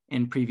site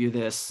and preview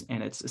this,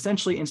 and it's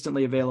essentially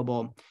instantly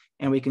available.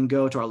 And we can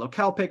go to our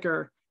locale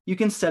picker. You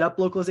can set up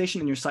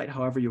localization in your site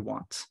however you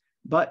want,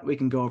 but we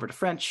can go over to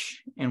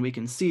French and we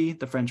can see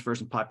the French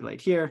version populate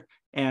here,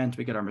 and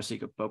we get our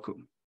merci beaucoup.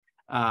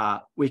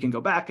 We can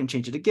go back and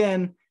change it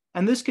again.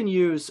 And this can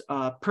use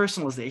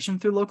personalization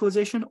through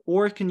localization,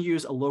 or it can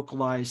use a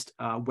localized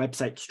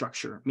website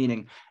structure,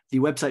 meaning the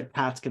website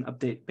paths can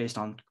update based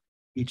on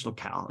each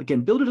locale.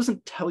 Again, Builder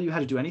doesn't tell you how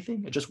to do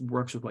anything. It just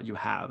works with what you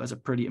have as a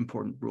pretty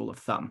important rule of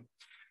thumb.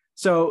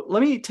 So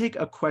let me take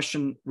a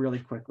question really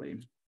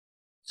quickly.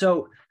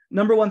 So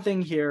number one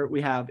thing here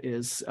we have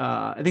is,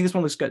 I think this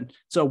one looks good.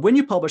 So when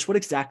you publish, what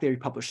exactly are you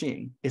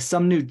publishing? Is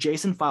some new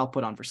JSON file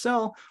put on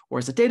Vercel, or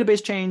is the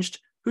database changed?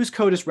 Whose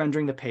code is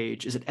rendering the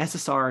page? Is it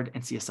SSR'd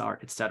and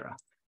CSR'd, etc.?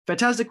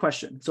 Fantastic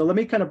question. So let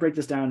me kind of break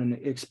this down and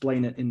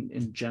explain it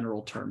in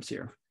general terms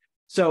here.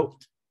 So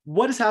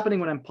what is happening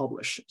when I'm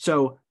publish?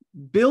 So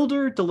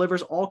Builder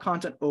delivers all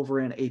content over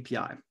an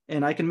API,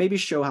 and I can maybe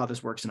show how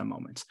this works in a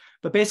moment.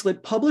 But basically,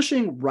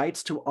 publishing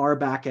writes to our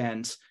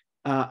backend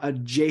a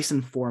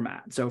JSON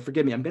format. So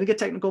forgive me, I'm going to get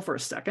technical for a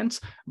second,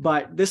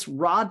 but this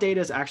raw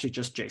data is actually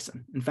just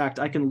JSON. In fact,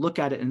 I can look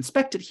at it and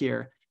inspect it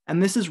here.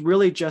 And this is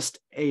really just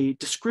a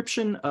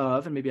description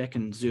of, and maybe I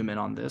can zoom in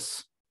on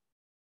this.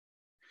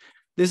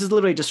 This is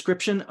literally a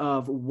description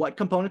of what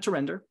component to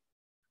render,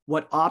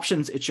 what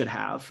options it should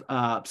have,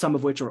 some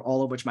of which or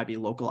all of which might be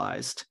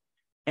localized.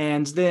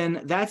 And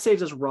then that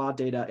saves us raw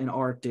data in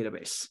our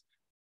database.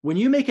 When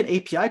you make an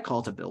API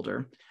call to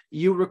Builder,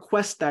 you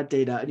request that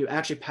data and you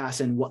actually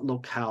pass in what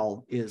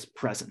locale is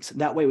present.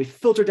 That way we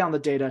filter down the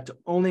data to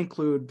only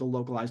include the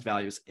localized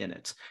values in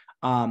it.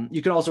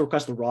 You can also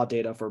request the raw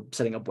data for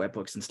setting up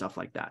webhooks and stuff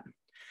like that.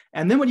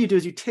 And then what you do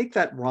is you take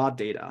that raw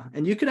data,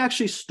 and you can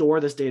actually store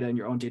this data in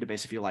your own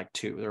database if you like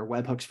to. There are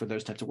webhooks for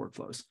those types of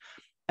workflows.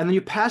 And then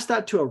you pass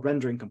that to a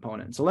rendering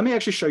component. So let me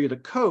actually show you the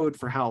code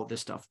for how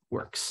this stuff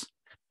works.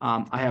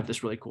 I have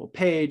this really cool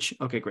page.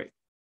 Okay, great.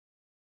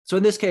 So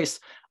in this case,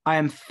 I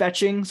am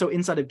fetching, so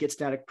inside of get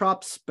static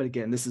props, but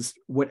again, this is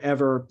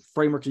whatever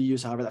framework you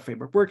use, however that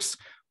framework works.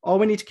 All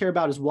we need to care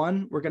about is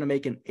one, we're going to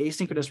make an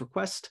asynchronous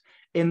request.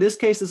 In this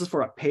case, this is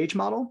for a page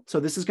model. So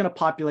this is going to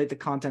populate the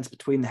contents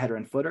between the header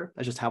and footer.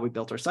 That's just how we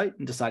built our site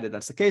and decided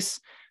that's the case.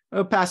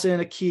 We'll pass in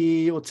a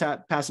key, we'll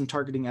pass in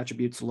targeting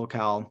attributes,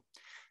 locale.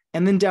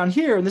 And then down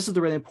here, and this is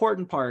the really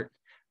important part,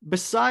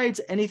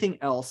 besides anything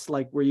else,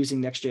 like we're using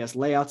Next.js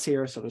layouts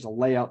here. So there's a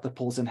layout that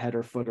pulls in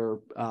header, footer,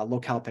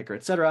 locale picker,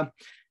 et cetera.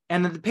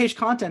 And then the page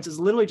contents is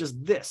literally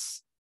just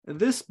this.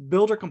 This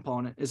builder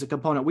component is a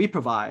component we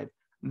provide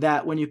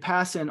that when you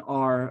pass in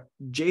our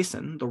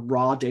JSON, the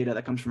raw data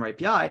that comes from our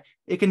API,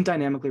 it can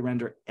dynamically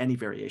render any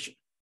variation.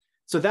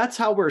 So that's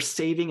how we're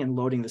saving and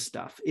loading this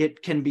stuff.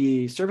 It can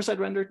be server-side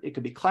rendered, it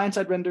could be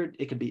client-side rendered,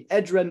 it could be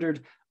edge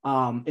rendered,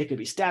 it could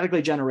be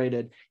statically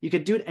generated. You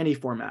could do it any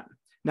format.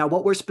 Now,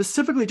 what we're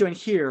specifically doing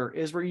here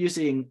is we're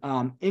using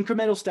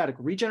incremental static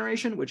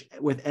regeneration, which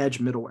with edge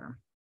middleware.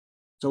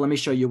 So let me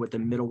show you what the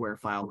middleware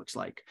file looks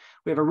like.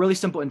 We have a really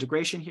simple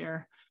integration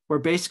here where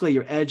basically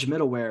your edge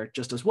middleware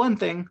just does one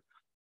thing.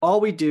 All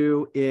we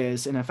do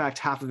is, and in fact,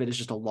 half of it is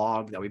just a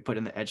log that we put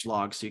in the edge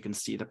log so you can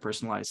see the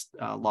personalized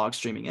log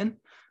streaming in.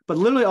 But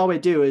literally all we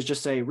do is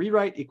just say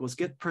rewrite equals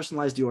get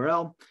personalized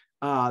URL.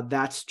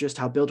 That's just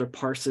how Builder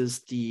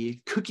parses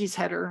the cookies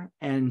header,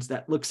 and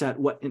that looks at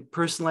what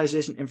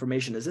personalization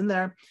information is in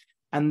there.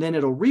 And then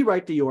it'll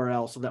rewrite the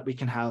URL so that we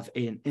can have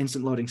an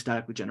instant loading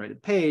statically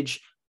generated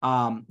page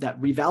that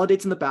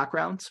revalidates in the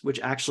background, which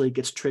actually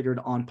gets triggered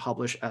on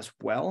publish as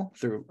well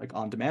through like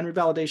on-demand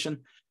revalidation,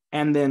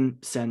 and then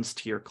sends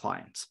to your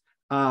clients.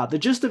 The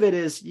gist of it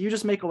is you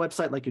just make a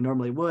website like you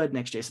normally would,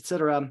 Next.js, et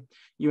cetera.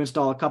 You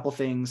install a couple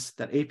things,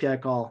 that API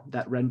call,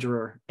 that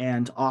renderer,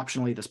 and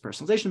optionally this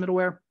personalization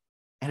middleware,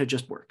 and it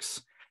just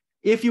works.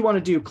 If you want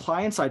to do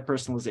client-side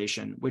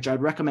personalization, which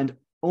I'd recommend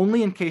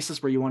only in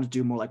cases where you want to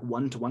do more like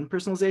one-to-one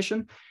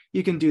personalization,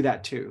 you can do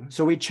that too.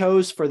 So we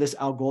chose for this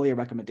Algolia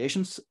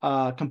recommendations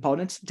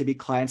component to be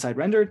client-side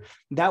rendered.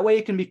 That way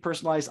it can be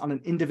personalized on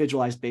an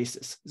individualized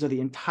basis. So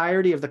the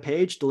entirety of the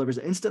page delivers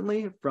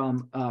instantly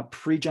from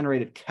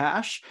pre-generated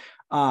cache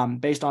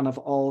based on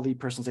all the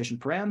personalization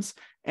params.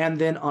 And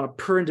then on a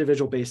per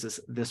individual basis,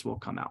 this will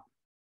come out.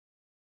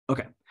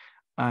 Okay.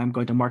 I'm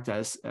going to mark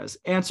that as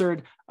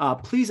answered.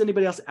 Please,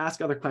 anybody else ask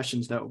other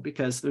questions though,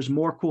 because there's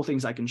more cool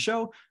things I can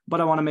show,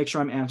 but I want to make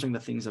sure I'm answering the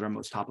things that are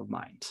most top of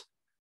mind.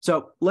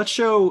 So let's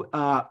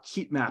show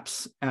heat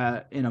maps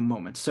in a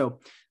moment. So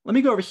let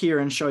me go over here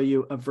and show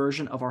you a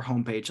version of our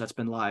homepage that's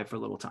been live for a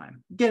little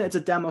time. Again, it's a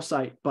demo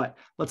site, but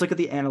let's look at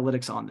the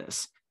analytics on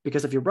this,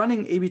 because if you're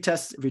running A/B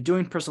tests, if you're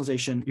doing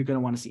personalization, you're going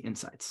to want to see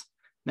insights.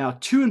 Now,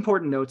 two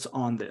important notes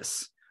on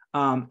this.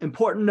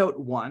 Important note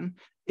one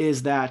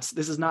is that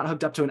this is not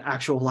hooked up to an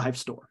actual live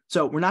store.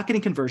 So we're not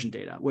getting conversion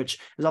data, which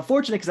is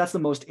unfortunate because that's the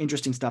most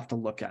interesting stuff to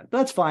look at. But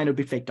that's fine. It would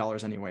be fake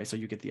dollars anyway, so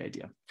you get the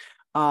idea.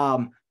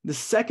 The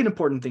second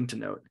important thing to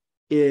note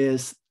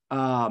is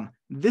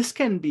this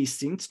can be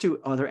synced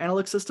to other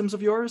analytics systems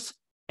of yours,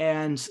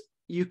 and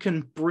you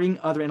can bring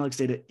other analytics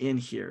data in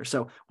here.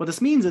 So what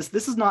this means is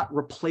this is not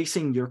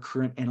replacing your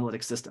current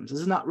analytics systems.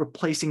 This is not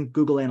replacing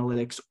Google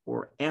Analytics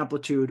or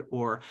Amplitude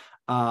or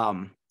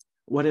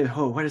what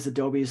is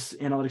Adobe's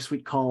analytics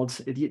suite called?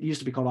 It used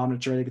to be called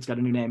Omniture. I think it's got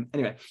a new name.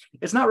 Anyway,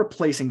 it's not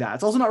replacing that.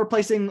 It's also not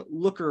replacing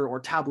Looker or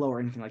Tableau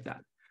or anything like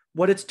that.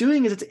 What it's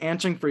doing is it's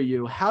answering for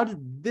you, how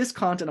did this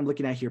content I'm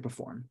looking at here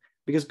perform?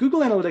 Because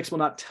Google Analytics will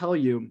not tell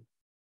you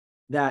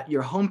that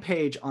your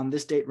homepage on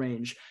this date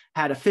range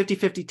had a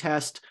 50-50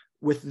 test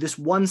with this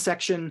one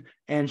section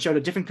and showed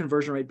a different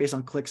conversion rate based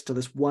on clicks to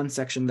this one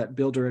section that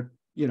Builder,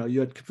 you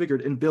had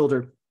configured in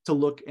Builder to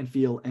look and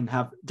feel and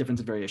have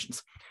difference in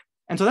variations.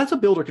 And so that's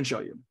what Builder can show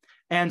you.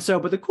 And so,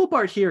 but the cool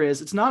part here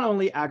is it's not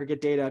only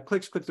aggregate data,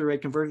 clicks, click-through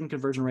rate,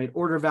 conversion rate,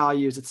 order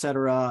values, et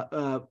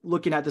cetera,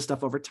 looking at this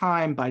stuff over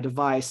time by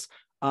device.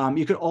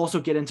 You could also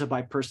get into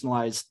by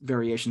personalized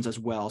variations as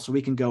well. So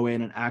we can go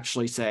in and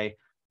actually say,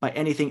 by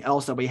anything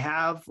else that we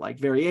have, like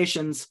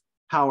variations,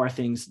 how are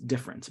things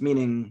different?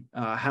 Meaning,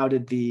 how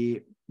did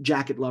the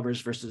jacket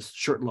lovers versus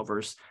shirt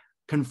lovers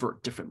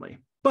convert differently?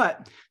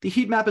 But the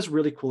heat map is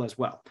really cool as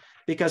well,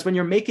 because when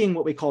you're making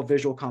what we call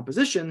visual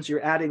compositions,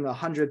 you're adding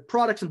 100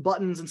 products and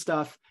buttons and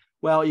stuff.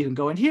 Well, you can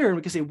go in here and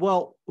we can say,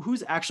 well,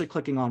 who's actually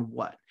clicking on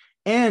what?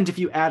 And if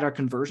you add our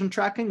conversion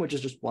tracking, which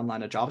is just one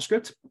line of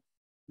JavaScript,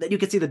 then you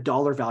can see the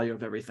dollar value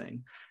of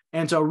everything.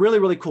 And so a really,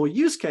 really cool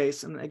use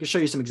case, and I can show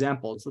you some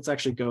examples. Let's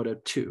actually go to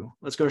two.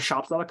 Let's go to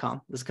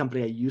shops.com. This is a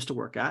company I used to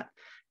work at.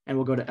 And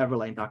we'll go to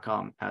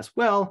everlane.com as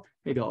well.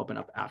 Maybe I'll open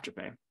up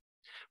Afterpay.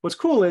 What's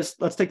cool is,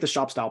 let's take the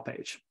shop style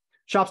page.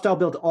 ShopStyle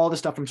built all this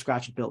stuff from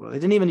scratch with Builder. They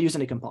didn't even use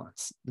any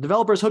components. The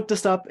developers hooked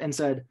this up and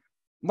said,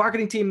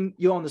 marketing team,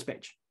 you own this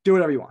page. Do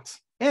whatever you want.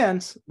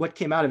 And what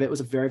came out of it was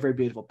a very, very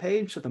beautiful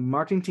page that the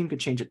marketing team could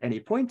change at any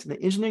point. And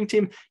the engineering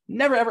team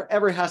never, ever,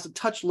 ever has to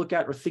touch, look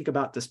at, or think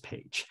about this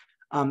page.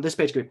 This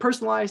page can be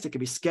personalized. It can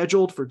be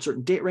scheduled for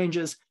certain date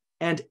ranges.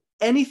 And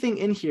anything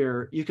in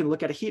here, you can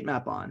look at a heat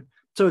map on.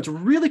 So it's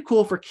really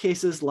cool for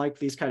cases like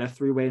these kind of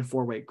 3-way and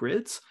 4-way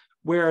grids,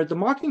 where the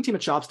marketing team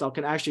at ShopStyle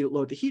can actually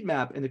load the heat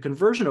map and the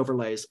conversion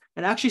overlays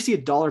and actually see a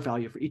dollar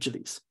value for each of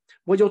these.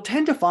 What you'll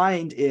tend to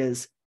find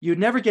is you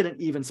never get an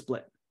even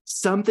split.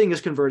 Something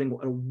is converting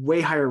at a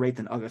way higher rate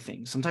than other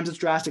things. Sometimes it's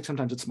drastic,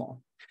 sometimes it's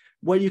small.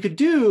 What you could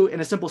do in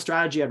a simple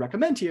strategy I'd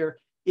recommend here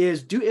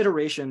is do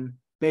iteration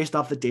based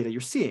off the data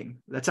you're seeing.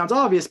 That sounds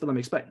obvious, but let me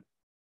explain.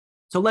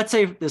 So let's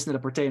say this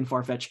Net-a-Porter and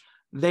Farfetch,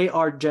 they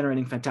are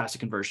generating fantastic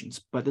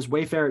conversions, but this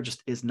Wayfair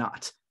just is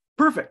not.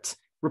 Perfect.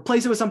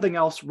 Replace it with something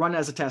else, run it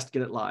as a test,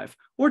 get it live.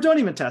 Or don't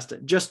even test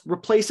it, just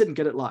replace it and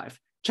get it live.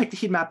 Check the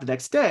heat map the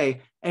next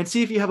day and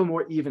see if you have a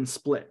more even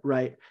split,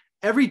 right?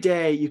 Every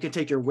day you can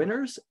take your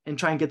winners and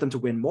try and get them to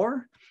win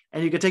more.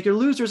 And you can take your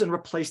losers and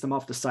replace them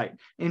off the site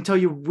until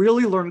you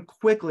really learn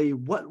quickly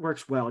what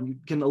works well. And you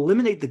can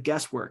eliminate the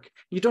guesswork.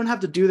 You don't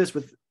have to do this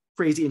with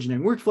crazy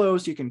engineering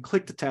workflows. You can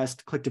click to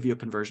test, click to view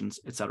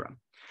conversions, etc.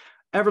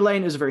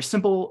 Everlane is a very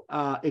simple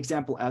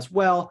example as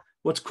well.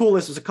 What's cool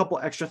is there's a couple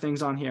extra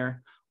things on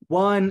here.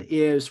 One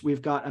is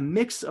we've got a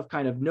mix of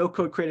kind of no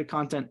code created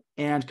content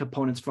and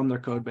components from their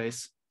code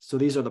base. So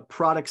these are the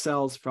product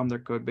cells from their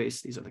code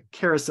base. These are the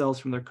carousels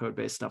from their code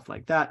base, stuff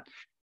like that.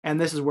 And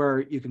this is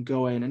where you can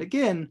go in and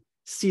again,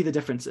 see the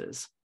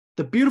differences.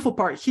 The beautiful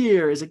part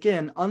here is,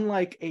 again,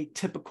 unlike a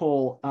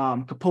typical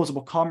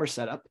composable commerce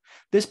setup,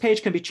 this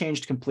page can be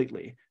changed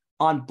completely.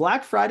 On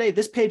Black Friday,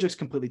 this page looks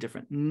completely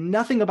different.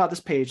 Nothing about this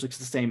page looks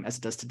the same as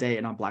it does today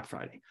and on Black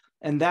Friday.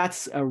 And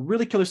that's a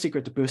really killer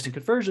secret to boosting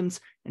conversions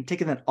and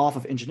taking that off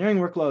of engineering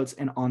workloads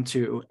and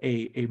onto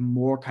a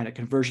more kind of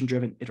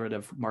conversion-driven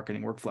iterative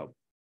marketing workflow.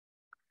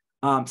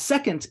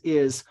 Second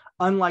is,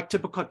 unlike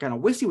typical kind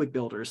of WYSIWYG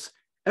builders,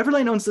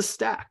 Everlane owns the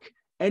stack.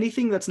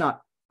 Anything that's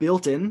not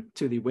built in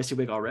to the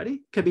WYSIWYG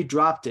already could be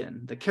dropped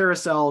in. The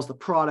carousels, the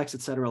products,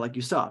 et cetera, like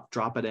you saw,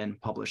 drop it in,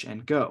 publish,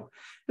 and go.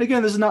 And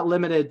again, this is not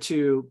limited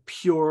to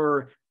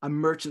pure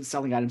merchant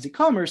selling items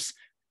e-commerce.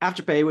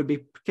 Afterpay would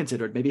be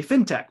considered maybe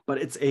fintech, but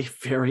it's a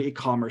very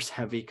e-commerce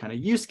heavy kind of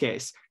use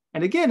case.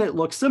 And again, it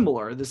looks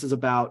similar. This is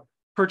about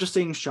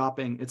purchasing,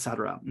 shopping, et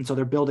cetera. And so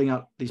they're building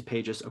out these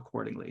pages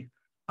accordingly.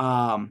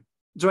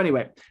 So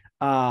anyway,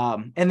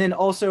 and then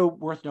also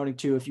worth noting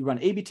too, if you run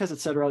A/B tests, et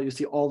cetera, you'll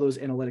see all those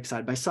analytics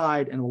side by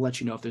side, and we'll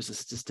let you know if there's a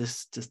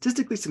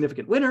statistically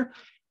significant winner.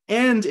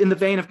 And in the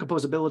vein of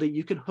composability,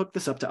 you can hook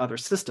this up to other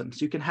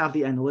systems. You can have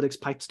the analytics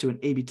piped to an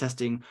A/B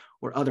testing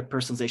or other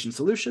personalization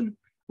solution,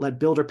 let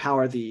Builder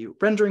power the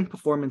rendering,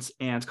 performance,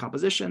 and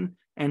composition,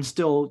 and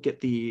still get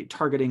the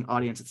targeting,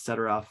 audience, et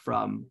cetera,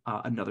 from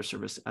another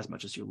service as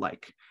much as you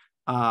like.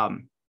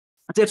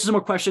 Let's answer some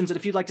more questions. And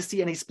if you'd like to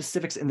see any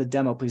specifics in the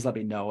demo, please let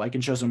me know. I can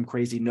show some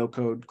crazy no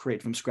code,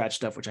 create from scratch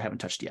stuff, which I haven't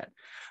touched yet.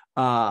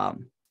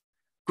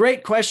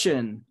 Great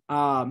question.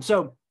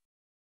 So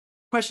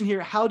question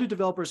here, how do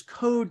developers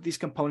code these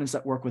components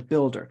that work with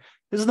Builder?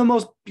 This is the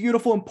most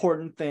beautiful,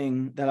 important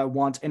thing that I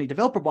want any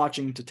developer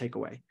watching to take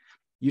away.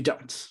 You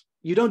don't.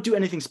 You don't do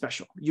anything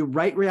special. You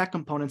write React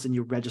components and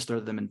you register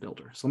them in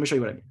Builder. So let me show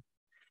you what I mean.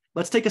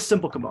 Let's take a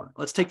simple component.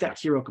 Let's take that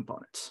hero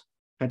component.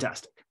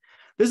 Fantastic.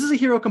 This is a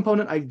hero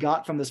component I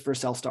got from this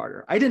Vercel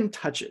starter. I didn't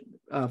touch it.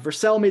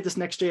 Vercel made this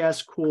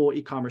Next.js cool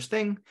e-commerce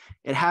thing.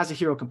 It has a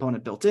hero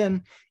component built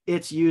in.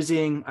 It's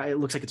using, it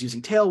looks like it's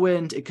using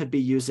Tailwind. It could be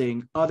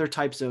using other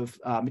types of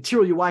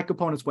material UI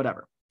components,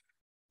 whatever.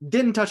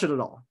 Didn't touch it at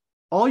all.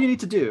 All you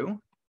need to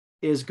do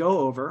is go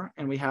over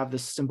and we have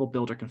this simple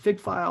builder config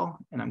file,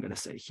 and I'm going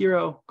to say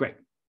hero. Great.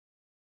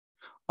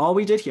 All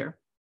we did here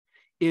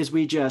is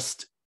we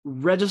just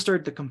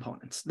registered the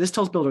components. This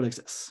tells Builder it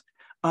exists.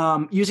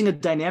 Using a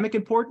dynamic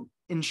import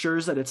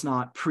ensures that it's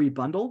not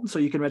pre-bundled, so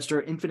you can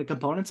register infinite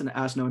components and it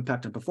has no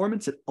impact on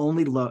performance. It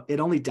only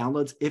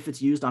downloads if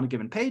it's used on a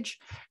given page,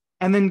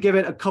 and then give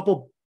it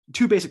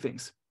two basic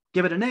things.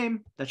 Give it a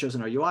name that shows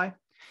in our UI.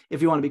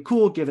 If you want to be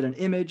cool, give it an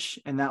image,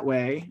 and that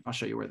way, I'll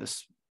show you where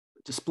this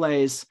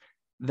displays.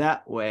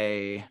 That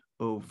way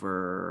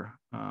over,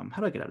 how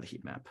do I get out of the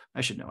heat map?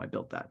 I should know, I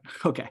built that.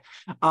 Okay.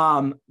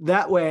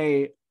 That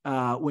way,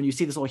 when you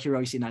see this little hero,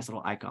 you see a nice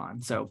little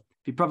icon. So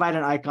if you provide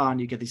an icon,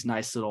 you get these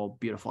nice little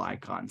beautiful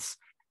icons.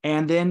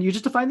 And then you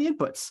just define the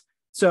inputs.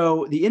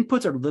 So the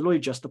inputs are literally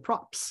just the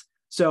props.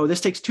 So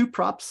this takes two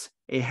props,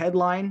 a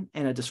headline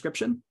and a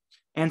description.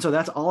 And so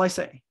that's all I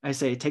say. I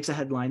say it takes a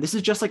headline. This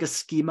is just like a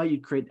schema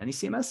you'd create in any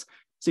CMS.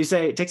 So you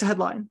say it takes a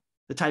headline,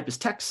 the type is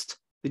text,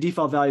 the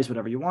default value is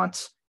whatever you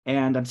want.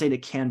 And I'm saying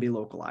it can be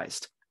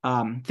localized.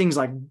 Things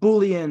like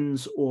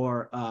Booleans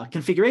or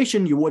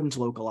configuration, you wouldn't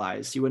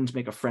localize. You wouldn't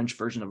make a French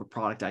version of a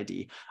product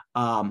ID,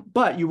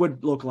 but you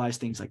would localize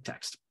things like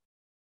text.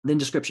 Then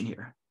description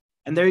here.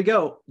 And there you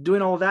go.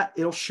 Doing all of that,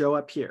 it'll show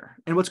up here.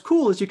 And what's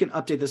cool is you can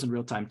update this in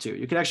real time too.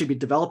 You can actually be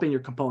developing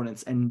your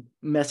components and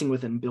messing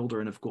with in Builder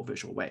in a cool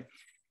visual way.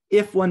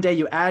 If one day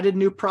you added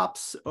new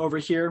props over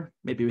here,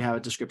 maybe we have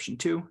a description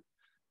too,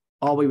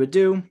 all we would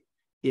do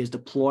is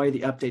deploy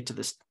the update to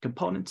this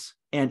component.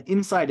 And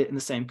inside it in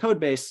the same code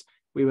base,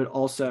 we would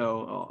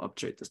also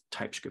update this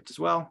TypeScript as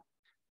well.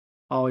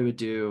 All we would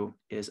do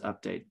is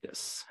update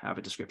this, have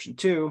a description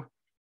too.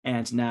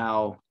 And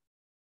now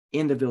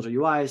in the Builder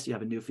UIs, you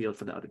have a new field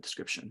for the other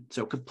description.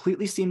 So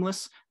completely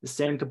seamless, the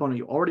same component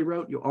you already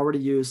wrote, you already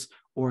use,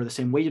 or the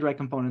same way you'd write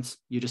components,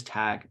 you just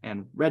tag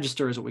and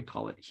register is what we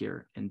call it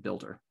here in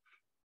Builder.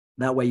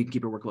 That way you can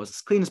keep your workloads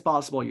as clean as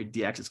possible, your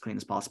DX as clean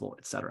as possible,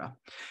 et cetera.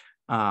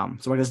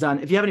 So work is done.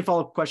 If you have any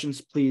follow-up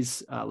questions,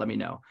 please let me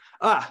know.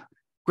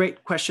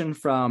 Great question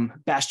from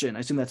Bastian. I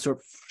assume that's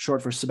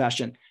short for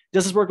Sebastian.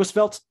 Does this work with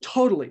Svelte?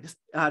 Totally.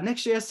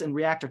 Next.js and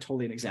React are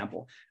totally an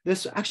example.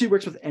 This actually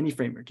works with any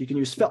framework. You can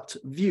use Svelte,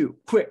 Vue,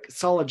 Quick,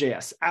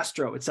 Solid.js,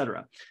 Astro,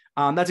 etc.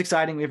 That's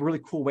exciting. We have a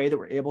really cool way that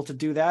we're able to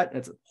do that.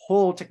 It's a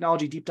whole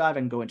technology deep dive I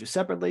can go into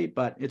separately,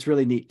 but it's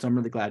really neat. So I'm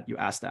really glad you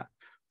asked that.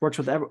 Works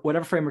with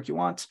whatever framework you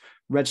want,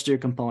 register your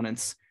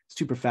components,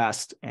 super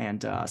fast,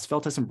 and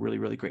Svelte has some really,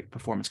 really great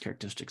performance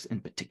characteristics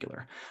in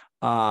particular.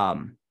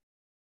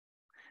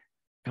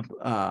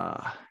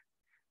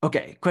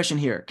 Okay, question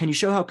here. Can you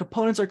show how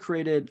components are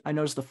created? I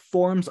noticed the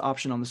forms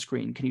option on the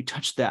screen. Can you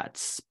touch that,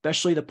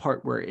 especially the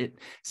part where it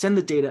send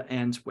the data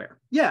and where?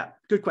 Yeah,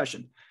 good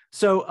question.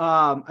 So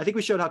I think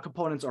we showed how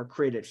components are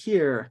created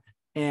here,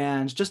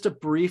 and just a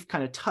brief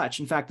kind of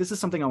touch. In fact, this is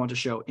something I want to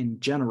show in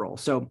general.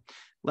 So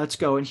let's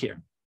go in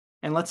here.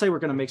 And let's say we're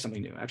going to make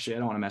something new. Actually, I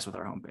don't want to mess with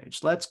our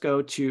homepage. Let's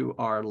go to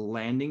our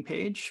landing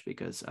page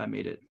because I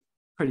made it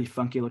pretty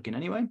funky looking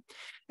anyway.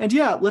 And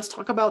yeah, let's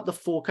talk about the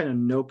full kind of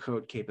no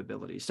code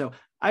capability. So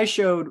I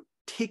showed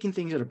taking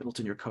things that are built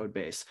in your code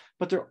base,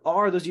 but there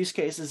are those use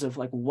cases of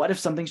like, what if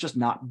something's just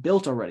not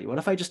built already? What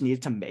if I just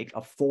need to make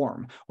a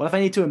form? What if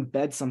I need to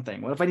embed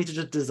something? What if I need to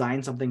just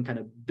design something kind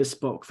of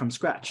bespoke from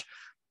scratch?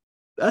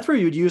 That's where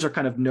you'd use our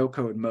kind of no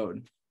code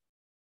mode.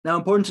 Now,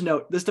 important to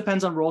note, this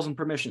depends on roles and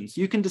permissions.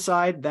 You can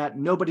decide that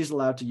nobody's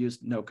allowed to use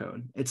no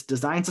code. It's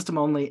design system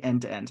only,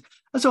 end to end.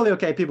 That's totally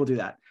okay. People do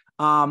that.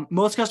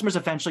 Most customers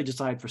eventually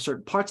decide for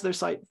certain parts of their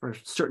site, for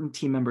certain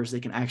team members, they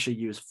can actually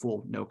use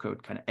full no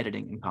code kind of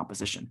editing and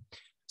composition.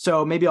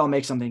 So maybe I'll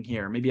make something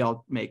here. Maybe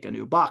I'll make a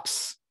new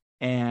box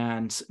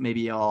and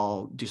maybe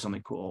I'll do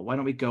something cool. Why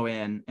don't we go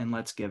in and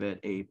let's give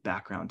it a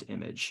background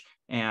image,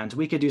 and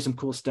we could do some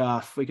cool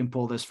stuff. We can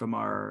pull this from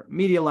our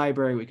media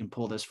library. We can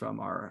pull this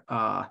from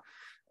our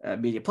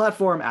media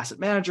platform, asset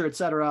manager,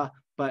 etc.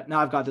 But now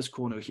I've got this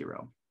cool new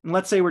hero. And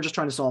let's say we're just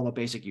trying to solve a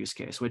basic use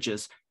case, which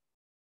is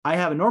I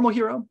have a normal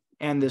hero,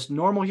 and this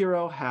normal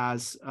hero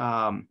has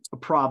a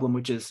problem,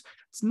 which is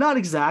it's not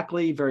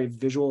exactly very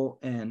visual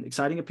and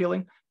exciting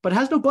appealing, but it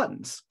has no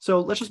buttons.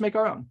 So let's just make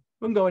our own.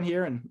 We can go in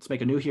here and let's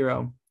make a new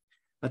hero.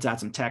 Let's add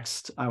some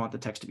text. I want the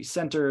text to be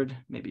centered,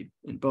 maybe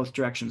in both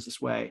directions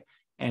this way.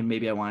 And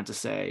maybe I want it to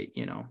say,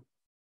 you know,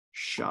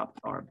 shop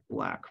our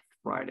Black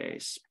Friday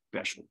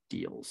special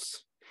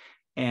deals.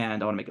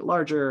 And I want to make it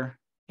larger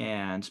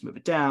and move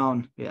it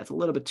down. Maybe that's a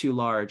little bit too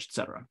large,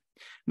 etc.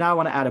 Now I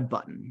want to add a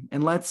button,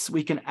 and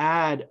we can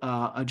add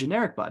a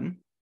generic button.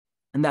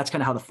 And that's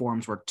kind of how the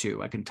forms work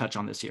too. I can touch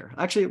on this here.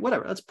 Actually,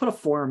 whatever, let's put a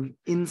form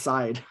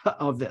inside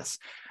of this.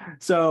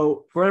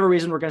 So for whatever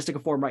reason, we're going to stick a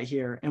form right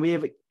here, and we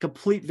have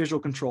complete visual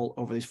control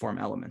over these form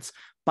elements.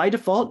 By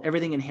default,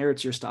 everything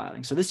inherits your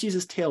styling. So this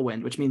uses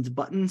Tailwind, which means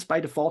buttons by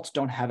default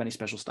don't have any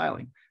special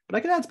styling, but I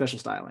can add special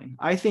styling.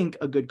 I think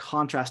a good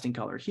contrasting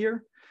color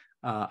here,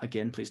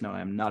 again, please note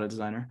I'm not a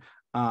designer,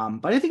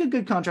 but I think a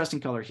good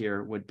contrasting color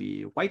here would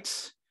be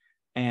white.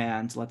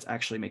 And let's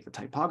actually make the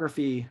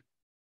typography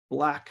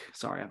black.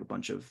 Sorry, I have a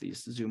bunch of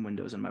these zoom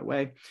windows in my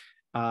way.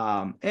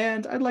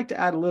 And I'd like to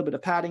add a little bit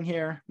of padding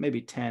here,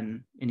 maybe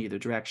 10 in either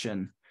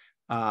direction.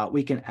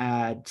 We can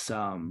add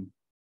some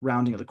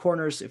rounding of the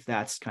corners if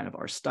that's kind of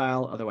our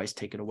style. Otherwise,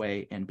 take it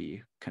away and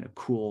be kind of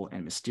cool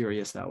and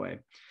mysterious that way.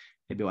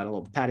 Maybe we'll add a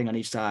little padding on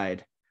each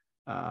side.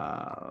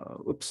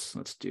 Oops,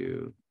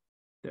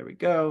 there we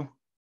go.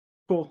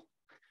 Cool.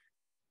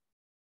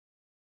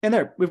 And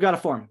there, we've got a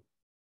form.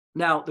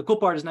 Now, the cool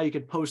part is now you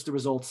could post the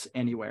results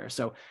anywhere.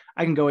 So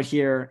I can go in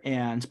here,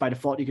 and by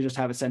default, you can just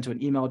have it sent to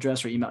an email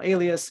address or email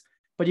alias,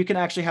 but you can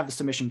actually have the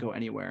submission go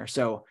anywhere.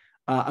 So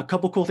a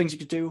couple cool things you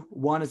could do.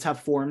 One is have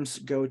forms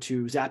go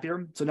to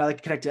Zapier. So now they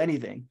can connect to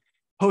anything.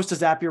 Post to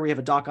Zapier, we have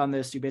a doc on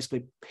this. You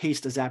basically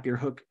paste a Zapier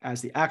hook as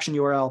the action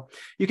URL.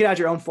 You can add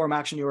your own form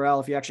action URL.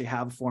 If you actually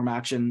have a form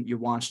action you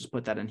want, just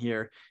put that in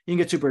here. You can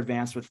get super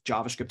advanced with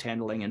JavaScript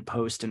handling and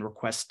post and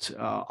request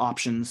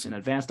options and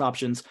advanced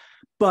options.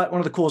 But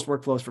one of the coolest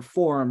workflows for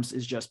forms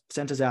is just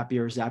send to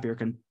Zapier. Zapier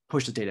can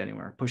push the data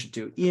anywhere, push it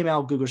to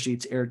email, Google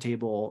Sheets,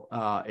 Airtable,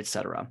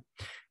 etc.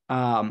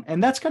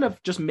 And that's kind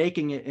of just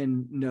making it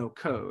in no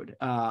code.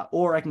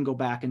 Or I can go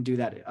back and do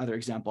that other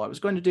example I was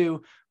going to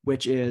do,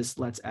 which is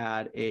let's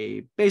add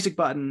a basic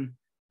button.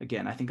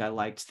 Again, I think I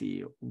liked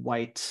the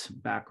white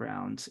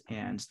background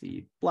and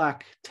the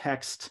black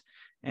text,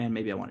 and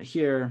maybe I want it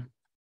here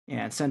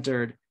and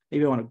centered.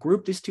 Maybe I want to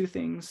group these two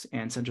things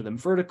and center them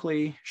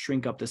vertically,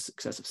 shrink up this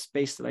excessive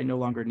space that I no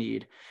longer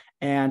need.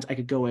 And I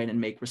could go in and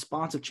make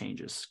responsive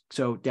changes.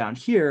 So down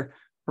here,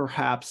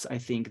 perhaps I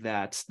think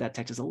that that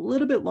text is a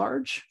little bit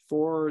large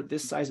for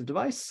this size of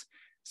device.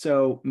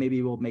 So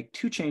maybe we'll make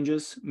two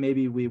changes.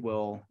 Maybe we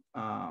will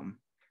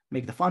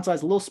make the font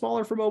size a little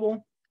smaller for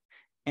mobile,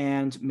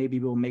 and maybe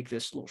we'll make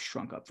this a little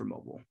shrunk up for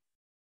mobile.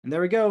 And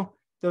there we go.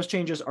 Those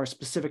changes are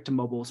specific to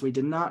mobile, so we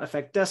did not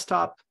affect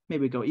desktop.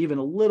 Maybe we go even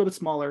a little bit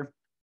smaller.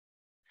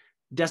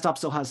 Desktop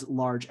still has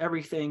large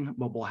everything,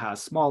 mobile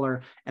has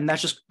smaller, and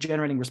that's just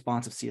generating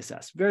responsive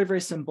CSS. Very,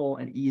 very simple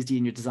and easy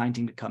in your design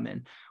team to come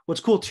in.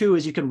 What's cool too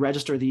is you can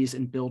register these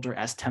in Builder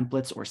as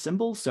templates or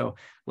symbols. So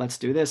let's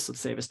do this.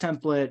 Let's save as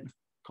template,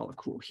 call it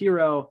cool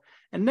hero.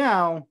 And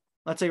now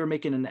let's say we're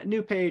making a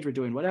new page, we're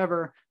doing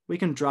whatever, we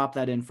can drop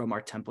that in from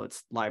our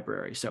templates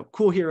library. So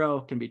cool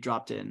hero can be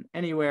dropped in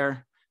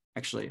anywhere.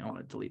 Actually, I want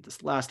to delete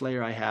this last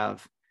layer I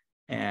have.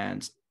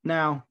 And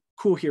now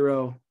cool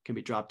hero can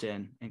be dropped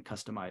in and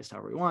customized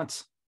however we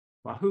want.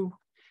 Wahoo.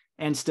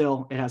 And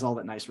still, it has all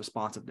that nice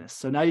responsiveness.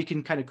 So now you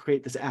can kind of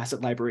create this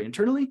asset library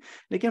internally. And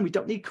again, we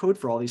don't need code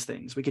for all these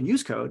things. We can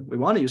use code. We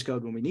want to use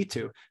code when we need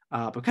to,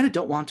 but kind of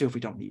don't want to if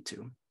we don't need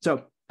to.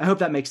 So I hope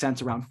that makes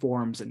sense around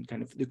forms and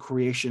kind of the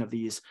creation of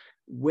these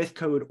with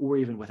code or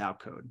even without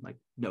code, like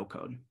no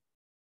code.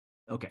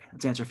 Okay,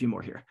 let's answer a few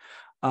more here.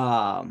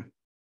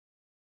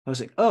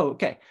 Hosting. Oh,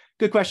 okay,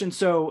 good question.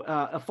 So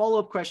a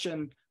follow-up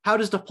question, how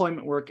does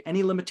deployment work?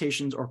 Any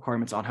limitations or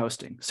requirements on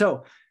hosting?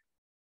 So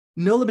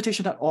no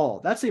limitation at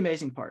all. That's the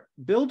amazing part.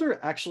 Builder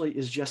actually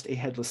is just a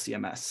headless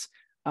CMS.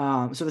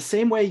 So the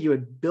same way you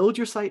would build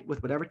your site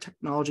with whatever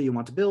technology you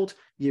want to build,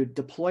 you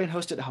deploy and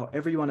host it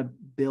however you want to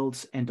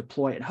build and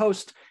deploy and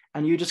host,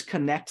 and you just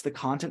connect the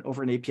content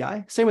over an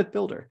API. Same with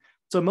Builder.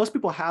 So most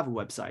people have a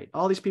website.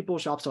 All these people,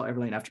 ShopStyle,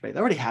 Everlane, Afterpay, they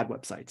already had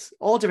websites,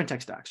 all different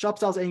tech stacks.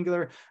 ShopStyle is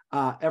Angular,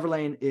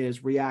 Everlane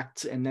is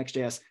React and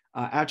Next.js.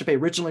 Afterpay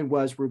originally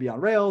was Ruby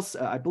on Rails.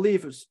 I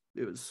believe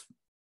it was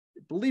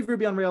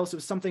Ruby on Rails. It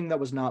was something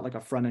that was not like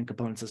a front-end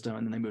component system,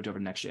 and then they moved over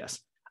to Next.js.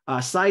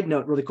 Side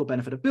note, really cool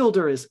benefit of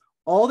Builder is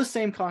all the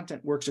same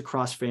content works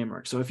across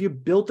frameworks. So if you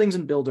build things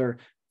in Builder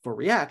for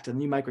React and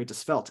then you migrate to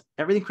Svelte,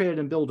 everything created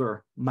in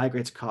Builder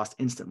migrates across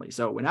instantly.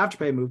 So when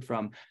Afterpay moved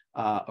from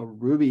a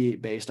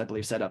Ruby-based, I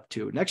believe, setup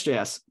to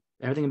Next.js,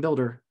 everything in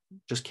Builder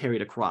just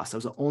carried across. That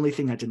was the only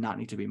thing that did not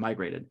need to be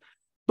migrated.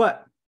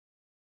 But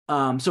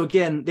so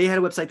again, they had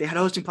a website, they had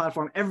a hosting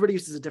platform, everybody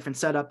uses a different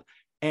setup,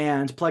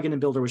 and plugin in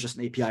Builder was just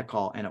an API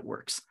call and it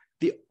works.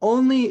 The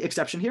only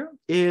exception here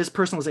is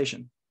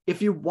personalization.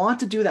 If you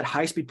want to do that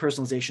high-speed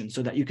personalization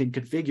so that you can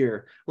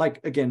configure, like,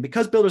 again,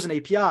 because Builder's an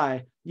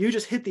API, you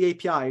just hit the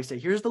API, you say,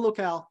 here's the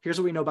locale, here's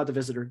what we know about the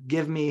visitor,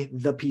 give me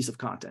the piece of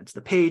content, the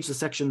page, the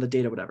section, the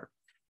data, whatever.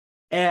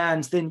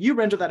 And then you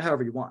render that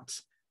however you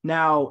want.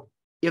 Now,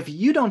 if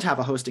you don't have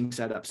a hosting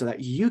setup so that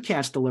you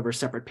can't deliver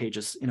separate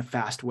pages in a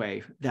fast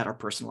way that are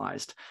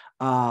personalized,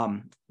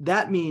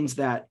 that means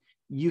that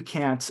you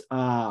can't,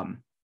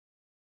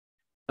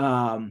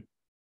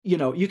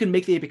 you can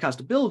make the API calls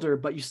to Builder,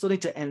 but you still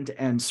need to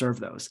end-to-end serve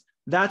those.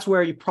 That's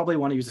where you probably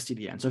want to use a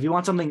CDN. So if you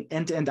want something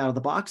end-to-end out of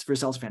the box,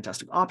 Vercel is a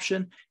fantastic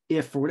option.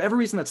 If for whatever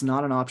reason that's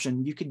not an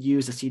option, you could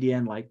use a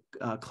CDN like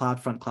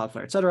CloudFront,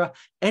 Cloudflare, et cetera.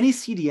 Any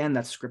CDN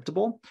that's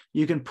scriptable,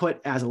 you can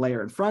put as a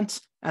layer in front,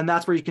 and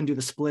that's where you can do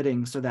the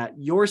splitting so that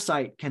your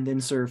site can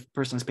then serve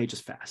personalized pages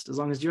fast. As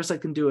long as your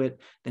site can do it,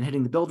 then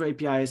hitting the Builder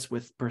APIs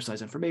with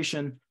personalized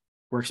information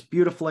works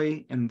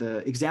beautifully. And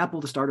the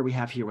example, the starter we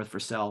have here with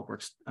Vercel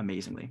works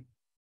amazingly.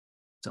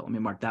 So let me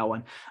mark that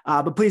one.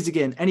 But please,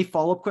 again, any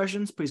follow-up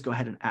questions, please go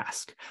ahead and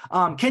ask.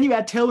 Can you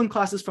add Tailwind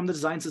classes from the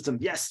design system?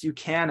 Yes, you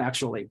can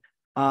actually.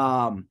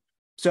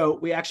 So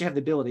we actually have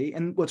the ability.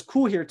 And what's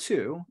cool here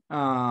too,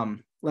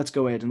 let's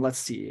go ahead and let's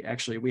see.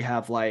 Actually, we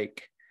have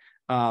like,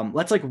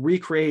 let's like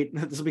recreate.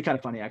 This will be kind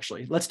of funny,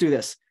 actually. Let's do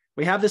this.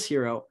 We have this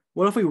hero.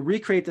 What if we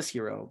recreate this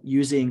hero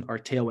using our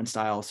Tailwind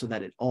style so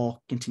that it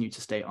all continues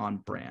to stay on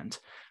brand?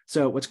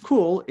 So what's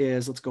cool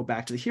is let's go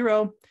back to the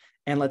hero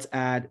and let's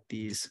add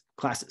these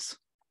classes.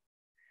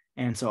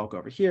 And so I'll go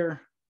over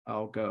here,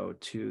 I'll go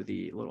to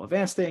the little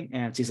advanced thing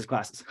and CSS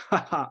classes.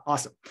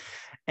 Awesome.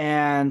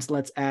 And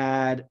let's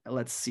add,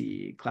 let's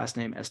see, class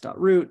name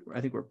s.root.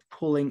 I think we're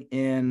pulling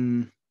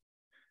in,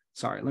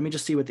 sorry, let me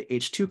just see what the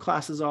H2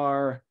 classes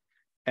are.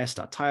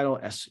 S.title,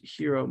 S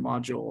hero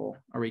module.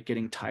 Are we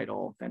getting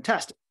title?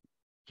 Fantastic.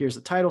 Here's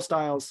the title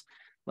styles.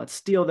 Let's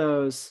steal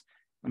those.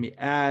 Let me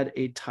add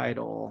a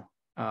title,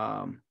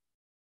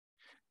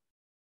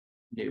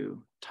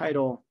 new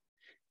title.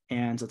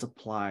 And let's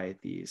apply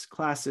these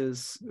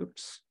classes,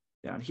 oops,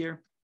 down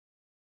here.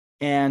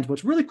 And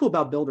what's really cool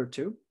about Builder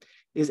too,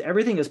 is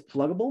everything is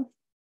pluggable.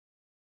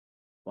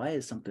 Why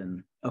is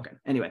something, okay,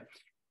 anyway,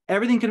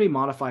 everything can be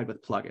modified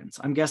with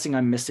plugins. I'm guessing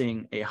I'm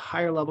missing a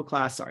higher level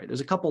class. Sorry,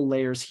 there's a couple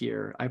layers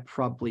here. I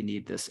probably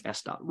need this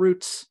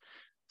s.roots.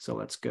 So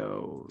let's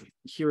go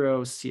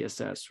hero,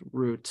 CSS,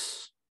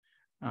 roots,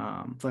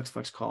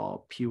 flex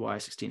call,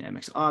 py16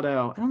 mx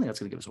auto. I don't think that's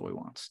gonna give us what we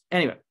want.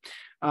 Anyway,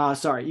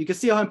 sorry, you can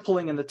see how I'm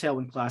pulling in the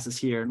Tailwind classes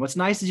here. And what's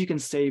nice is you can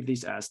save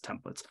these as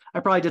templates. I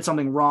probably did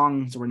something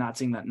wrong, so we're not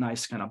seeing that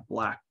nice kind of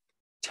black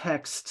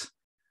text.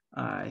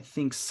 I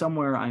think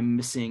somewhere I'm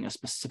missing a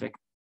specific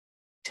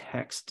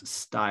text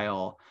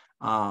style,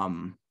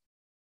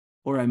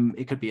 or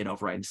it could be an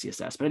override in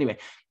CSS. But anyway,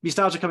 these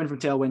styles are coming from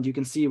Tailwind. You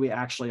can see we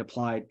actually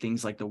applied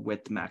things like the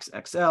width, max,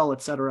 XL,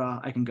 etc.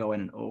 I can go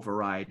in and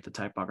override the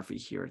typography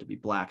here to be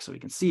black so we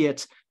can see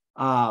it.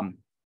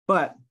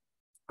 But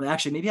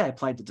Actually, maybe I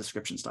applied the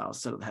description style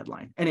instead of the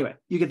headline. Anyway,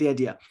 you get the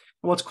idea.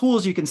 And what's cool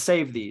is you can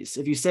save these.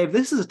 If you save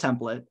this as a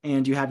template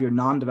and you have your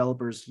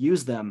non-developers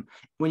use them,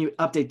 when you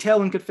update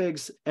Tailwind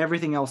configs,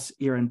 everything else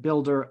here in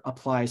Builder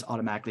applies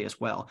automatically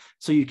as well.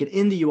 So you can,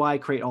 in the UI,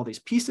 create all these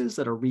pieces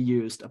that are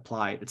reused,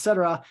 applied,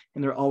 etc.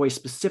 And they're always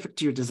specific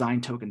to your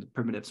design token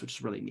primitives, which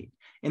is really neat.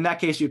 In that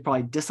case, you'd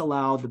probably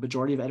disallow the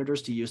majority of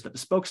editors to use the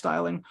bespoke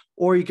styling,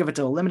 or you give it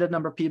to a limited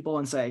number of people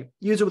and say,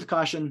 use it with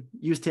caution,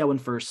 use Tailwind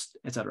first,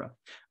 etc.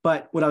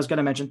 But what I was going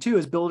to mention too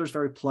is Builder is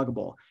very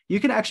pluggable. You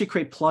can actually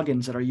create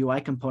plugins that are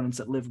UI components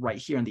that live right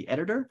here in the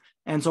editor.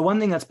 And so one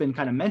thing that's been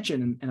kind of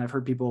mentioned, and I've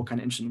heard people kind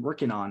of interested in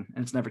working on,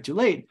 and it's never too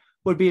late,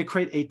 would be to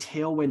create a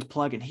Tailwind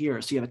plugin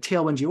here. So you have a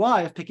Tailwind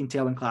UI of picking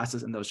Tailwind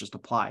classes and those just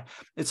apply.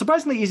 It's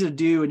surprisingly easy to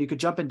do, and you could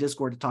jump in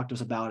Discord to talk to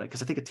us about it,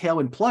 because I think a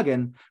Tailwind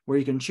plugin where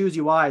you can choose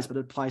UIs, but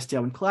it applies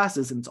Tailwind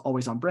classes and it's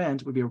always on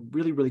brand would be a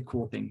really, really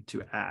cool thing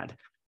to add.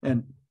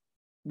 And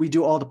we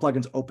do all the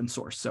plugins open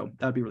source, so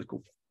that would be a really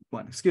cool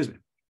one. Excuse me.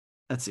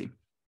 Let's see.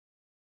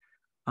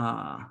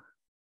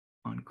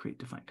 On create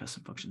define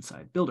custom function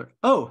side builder.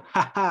 Oh,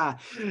 haha.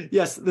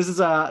 Yes, this is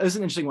an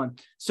interesting one.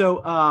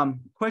 So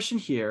question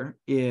here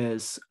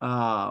is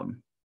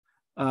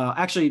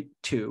actually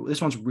two.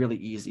 This one's really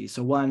easy.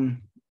 So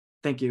one,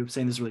 thank you,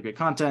 saying this is really great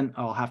content.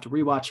 I'll have to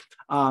rewatch.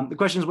 The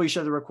question is, will you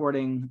share the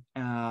recording?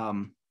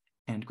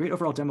 And great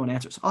overall demo and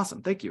answers.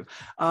 Awesome, thank you.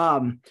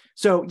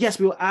 So yes,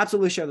 we will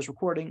absolutely share this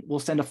recording. We'll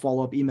send a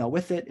follow-up email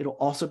with it. It'll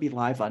also be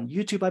live on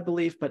YouTube, I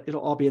believe, but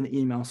it'll all be in the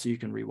email so you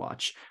can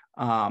rewatch.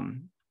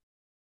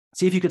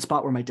 See if you could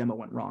spot where my demo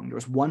went wrong. There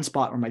was one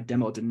spot where my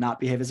demo did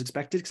not behave as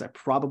expected because I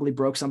probably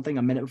broke something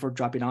a minute before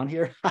dropping on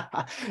here.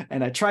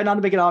 And I tried not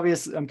to make it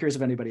obvious. I'm curious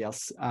if anybody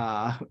else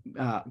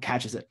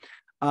catches it.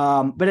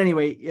 But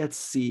anyway, let's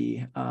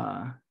see.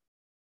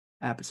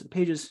 Opposite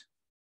pages.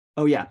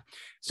 Oh, yeah.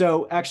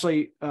 So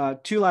actually,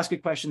 two last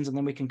good questions, and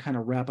then we can kind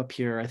of wrap up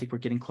here. I think we're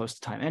getting close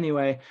to time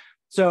anyway.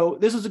 So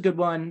this is a good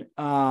one.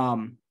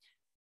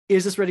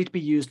 Is this ready to be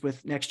used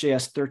with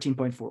Next.js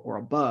 13.4 or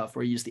above,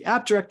 where you use the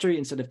app directory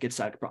instead of git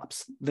static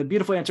props? The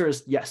beautiful answer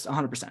is yes,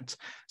 100%.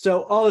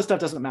 So all this stuff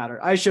doesn't matter.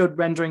 I showed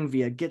rendering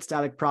via git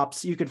static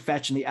props. You could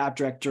fetch in the app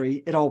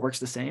directory. It all works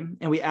the same.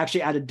 And we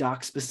actually added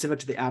docs specific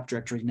to the app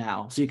directory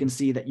now. So you can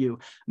see that you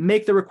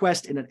make the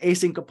request in an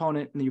async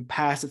component and you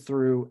pass it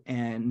through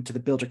and to the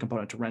builder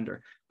component to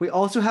render. We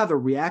also have a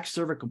React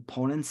Server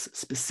Components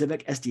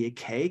specific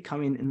SDK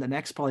coming in the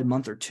next probably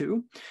month or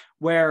two,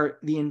 where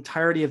the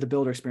entirety of the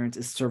builder experience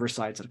is server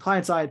side instead of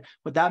client side.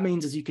 What that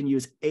means is you can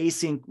use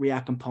async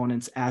React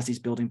components as these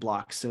building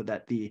blocks so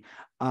that the,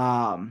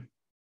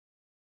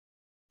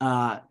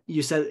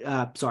 you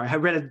said, sorry, I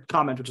read a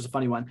comment, which is a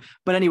funny one.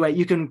 But anyway,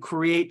 you can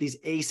create these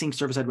async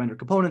server-side render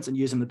components and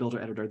use them in the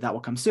builder editor. That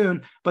will come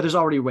soon, but there's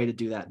already a way to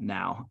do that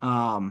now.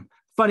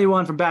 Funny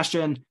one from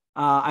Bastian.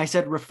 I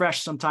said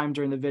refresh sometime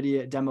during the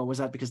video demo. Was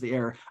that because of the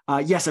error?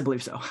 Yes, I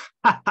believe so.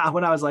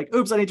 When I was like,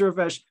 oops, I need to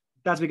refresh.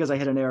 That's because I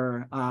hit an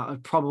error.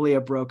 Probably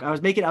a broke. I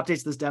was making updates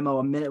to this demo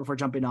a minute before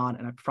jumping on,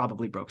 and I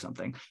probably broke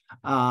something.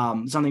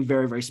 Something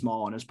very, very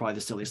small, and it was probably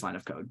the silliest line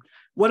of code.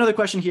 One other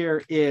question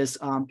here is,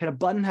 can a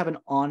button have an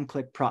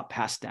on-click prop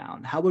passed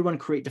down? How would one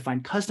create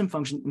defined custom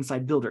function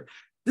inside Builder?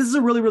 This is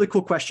a really, really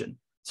cool question.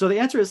 So the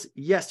answer is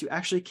yes, you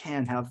actually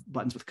can have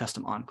buttons with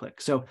custom on-click.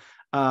 So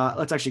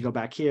let's actually go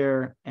back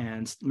here,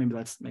 and maybe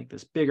let's make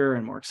this bigger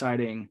and more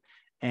exciting.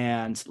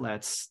 And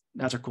that's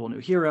our cool new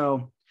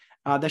hero.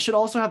 That should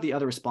also have the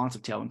other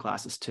responsive Tailwind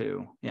classes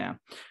too. Yeah.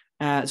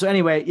 So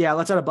anyway, yeah,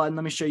 let's add a button.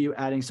 Let me show you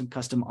adding some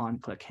custom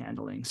on-click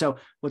handling. So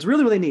what's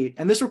really, really neat,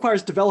 and this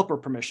requires developer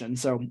permission,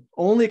 so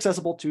only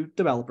accessible to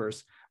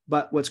developers.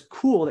 But what's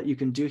cool that you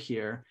can do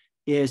here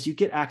is you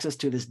get access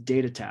to this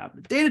data tab.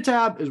 The data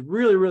tab is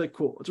really, really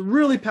cool. It's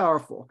really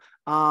powerful.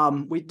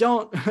 You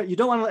don't want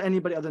to let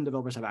anybody other than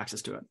developers have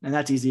access to it. And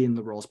that's easy in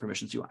the roles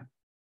permissions UI.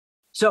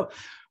 So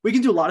we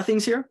can do a lot of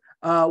things here.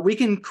 We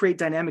can create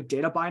dynamic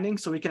data binding.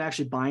 So we can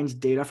actually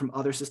bind data from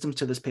other systems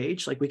to this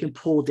page. Like we can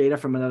pull data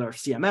from another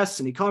CMS,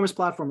 an e-commerce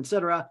platform, et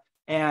cetera.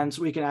 And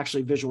we can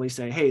actually visually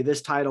say, hey,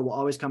 this title will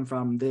always come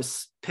from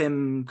this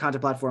PIM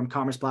content platform,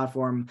 commerce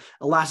platform,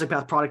 Elastic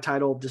Path product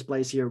title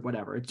displays here,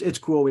 whatever. It's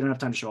cool. We don't have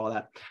time to show all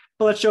that.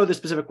 But let's show this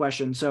specific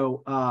question.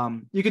 So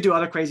you could do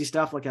other crazy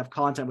stuff like have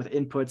content with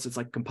inputs. It's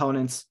like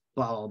components,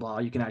 blah, blah, blah.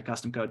 You can add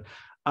custom code.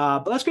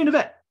 But let's create an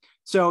event.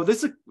 So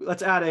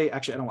let's add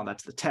actually, I don't want that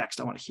to the text.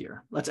 I want it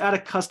here. Let's add a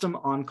custom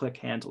on-click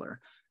handler.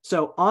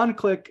 So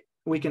on-click,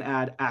 we can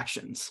add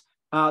actions.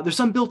 There's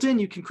some built in.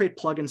 You can create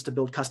plugins to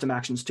build custom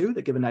actions too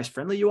that give a nice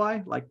friendly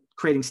UI, like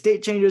creating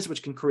state changes,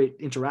 which can create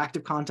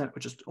interactive content,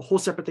 which is a whole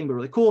separate thing, but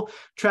really cool.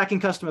 Tracking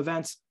custom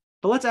events.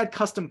 But let's add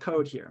custom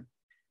code here.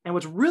 And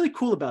what's really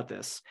cool about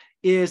this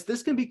is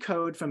this can be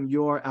code from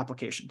your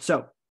application.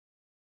 So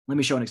let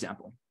me show an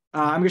example.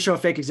 I'm going to show a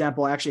fake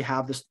example. I actually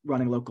have this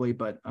running locally,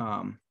 but it's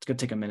going to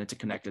take a minute to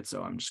connect it.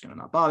 So I'm just going to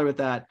not bother with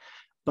that.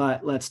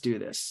 But let's do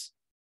this.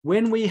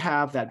 When we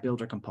have that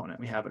builder component,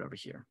 we have it over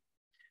here.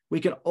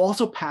 We can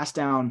also pass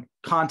down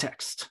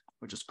context,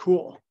 which is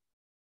cool.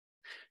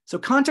 So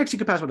context, you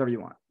can pass whatever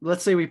you want.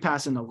 Let's say we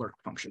pass an alert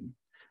function,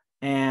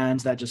 and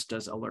that just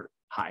does alert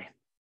hi.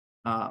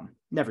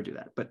 Never do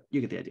that, but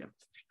you get the idea.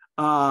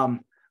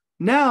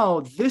 Now,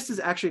 this is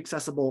actually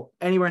accessible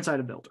anywhere inside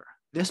a builder.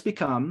 This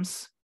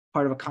becomes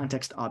part of a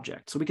context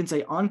object. So we can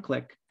say on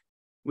click,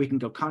 we can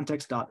go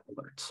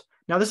context.alerts.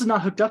 Now, this is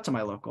not hooked up to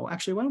my local.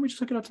 Actually, why don't we just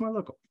hook it up to my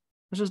local?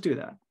 Let's just do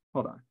that.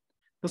 Hold on.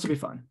 This will be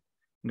fun.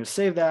 I'm going to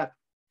save that.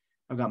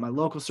 I've got my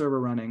local server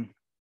running.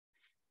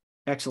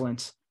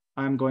 Excellent.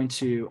 I'm going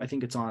to, I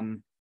think it's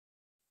on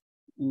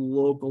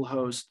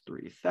localhost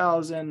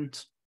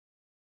 3000.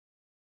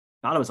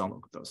 Thought it was on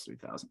localhost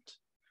 3000.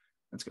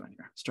 Let's go in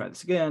here. Let's try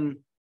this again.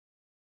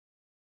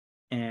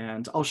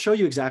 And I'll show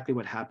you exactly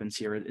what happens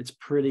here. It's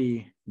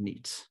pretty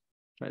neat.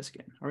 Try this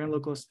again. Are we on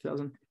localhost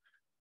 3000?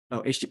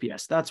 Oh,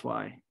 HTTPS. That's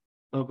why.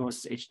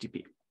 Localhost is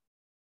HTTP.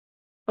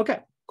 Okay,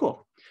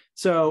 cool.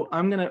 So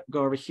I'm going to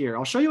go over here.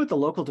 I'll show you what the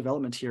local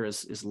development here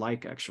is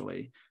like,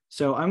 actually.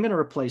 So I'm going to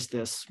replace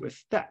this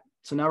with that.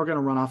 So now we're going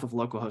to run off of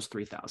localhost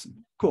 3000.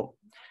 Cool.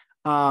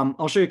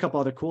 I'll show you a couple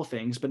other cool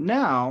things, but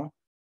now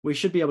we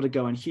should be able to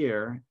go in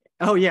here.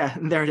 Oh yeah,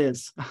 there it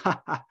is.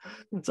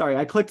 Sorry,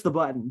 I clicked the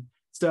button.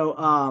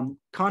 So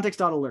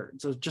context.alert.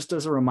 So just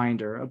as a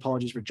reminder,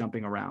 apologies for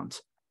jumping around.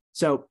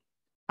 So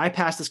I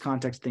passed this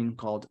context thing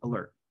called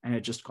alert, and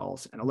it just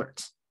calls an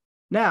alert.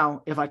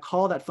 Now, if I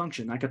call that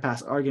function, I could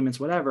pass arguments,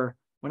 whatever.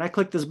 When I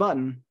click this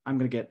button, I'm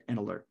going to get an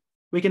alert.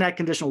 We can add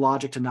conditional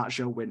logic to not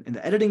show when in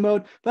the editing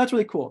mode, but that's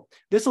really cool.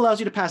 This allows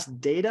you to pass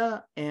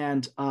data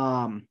and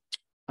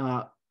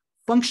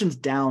functions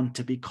down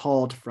to be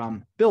called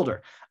from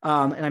builder.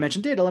 And I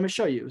mentioned data, let me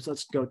show you. So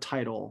let's go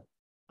title,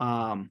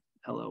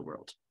 hello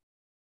world.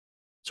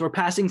 So we're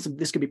passing some,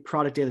 this could be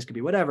product data, this could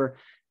be whatever.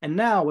 And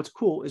now what's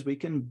cool is we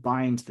can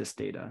bind this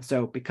data.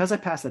 So because I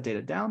passed that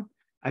data down,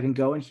 I can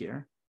go in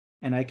here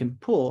and I can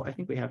pull, I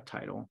think we have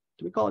title.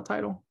 Do we call it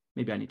title?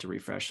 Maybe I need to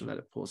refresh so that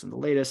it pulls in the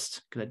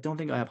latest, because I don't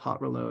think I have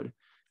hot reload.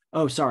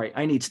 Oh, sorry,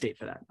 I need state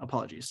for that.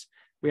 Apologies.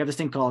 We have this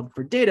thing called,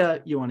 for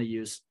data, you want to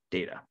use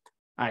data.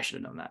 I should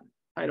have known that.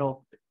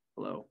 Title,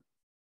 hello,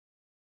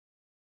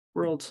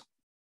 world.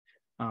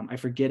 I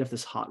forget if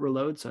this hot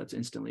reload, so it's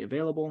instantly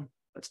available.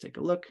 Let's take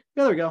a look.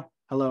 Yeah, there we go.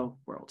 Hello,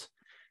 world.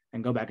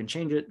 And go back and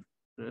change it.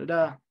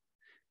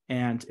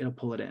 And it'll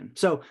pull it in.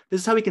 So this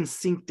is how we can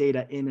sync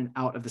data in and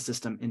out of the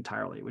system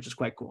entirely, which is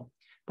quite cool.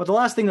 But the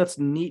last thing that's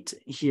neat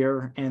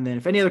here, and then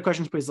if any other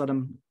questions, please let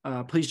them,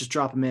 please just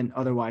drop them in.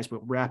 Otherwise,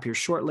 we'll wrap here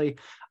shortly.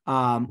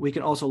 We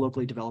can also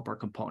locally develop our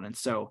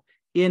components. So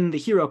in the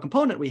hero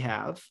component we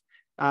have,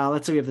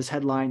 let's say we have this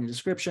headline and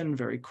description,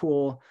 very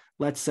cool.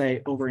 Let's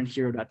say over in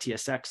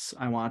hero.tsx,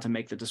 I want to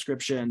make the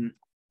description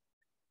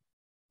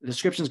is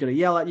going to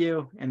yell at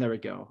you, and there we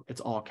go.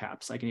 It's all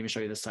caps. I can even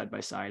show you this side by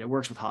side. It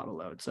works with hot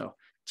reload. So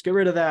let's get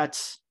rid of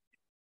that.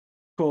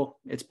 Cool,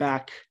 it's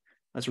back.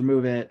 Let's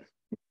remove it.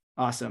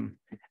 Awesome.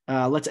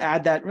 Let's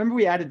add that. Remember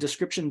we added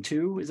description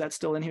 2. Is that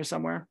still in here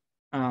somewhere?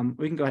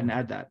 We can go ahead and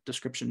add that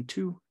description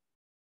 2.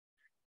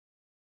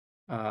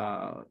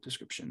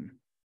 Description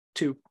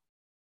 2.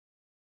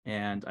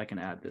 And I can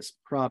add this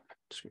prop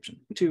description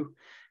 2.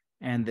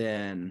 And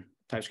then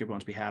TypeScript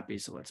wants to be happy.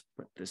 So let's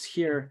put this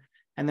here.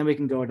 And then we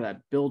can go to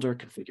that builder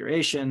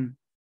configuration.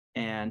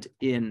 And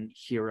in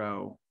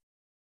hero,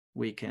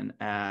 we can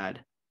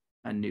add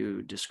a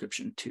new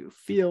description 2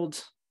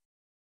 field.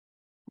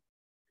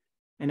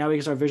 And now we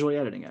can start visually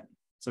editing it.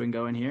 So we can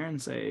go in here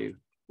and say,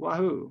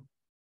 wahoo.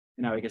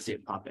 And now we can see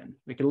it pop in.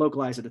 We can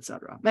localize it,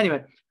 etc.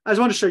 Anyway, I just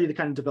want to show you the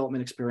kind of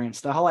development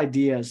experience. The whole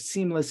idea is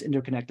seamless,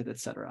 interconnected,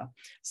 etc.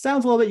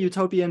 Sounds a little bit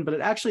utopian, but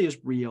it actually is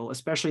real,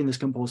 especially in this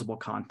composable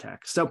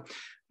context. So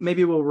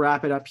maybe we'll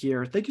wrap it up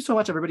here. Thank you so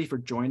much, everybody, for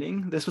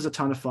joining. This was a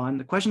ton of fun.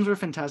 The questions were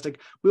fantastic.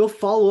 We'll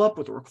follow up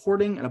with a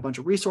recording and a bunch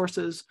of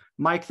resources.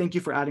 Mike, thank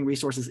you for adding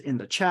resources in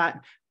the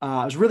chat. It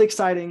was really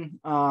exciting.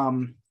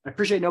 I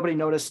appreciate nobody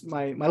noticed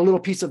my little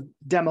piece of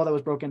demo that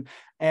was broken.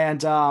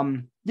 And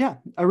yeah,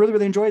 I really,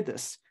 really enjoyed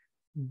this.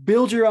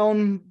 Build your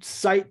own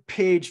site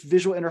page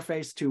visual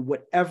interface to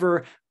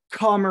whatever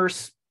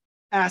commerce,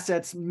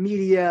 assets,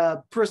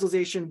 media,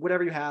 personalization,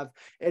 whatever you have.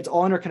 It's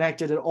all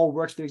interconnected. It all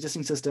works with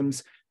existing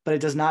systems, but it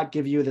does not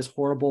give you this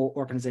horrible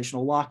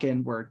organizational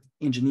lock-in where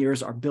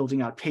engineers are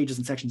building out pages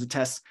and sections of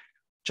tests.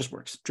 It just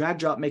works. Drag,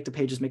 drop, make the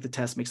pages, make the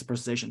tests, makes the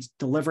personalizations,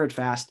 deliver it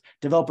fast.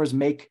 Developers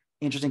make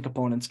interesting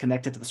components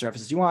connected to the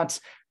services you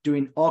want,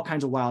 doing all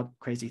kinds of wild,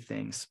 crazy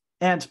things.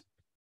 And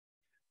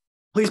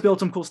please build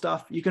some cool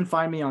stuff. You can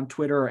find me on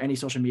Twitter or any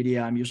social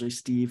media. I'm usually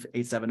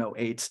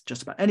Steve8708,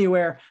 just about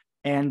anywhere.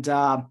 And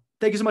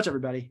thank you so much,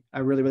 everybody. I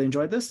really, really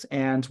enjoyed this.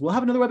 And we'll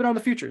have another webinar in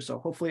the future. So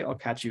hopefully I'll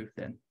catch you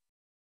then.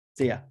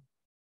 See ya.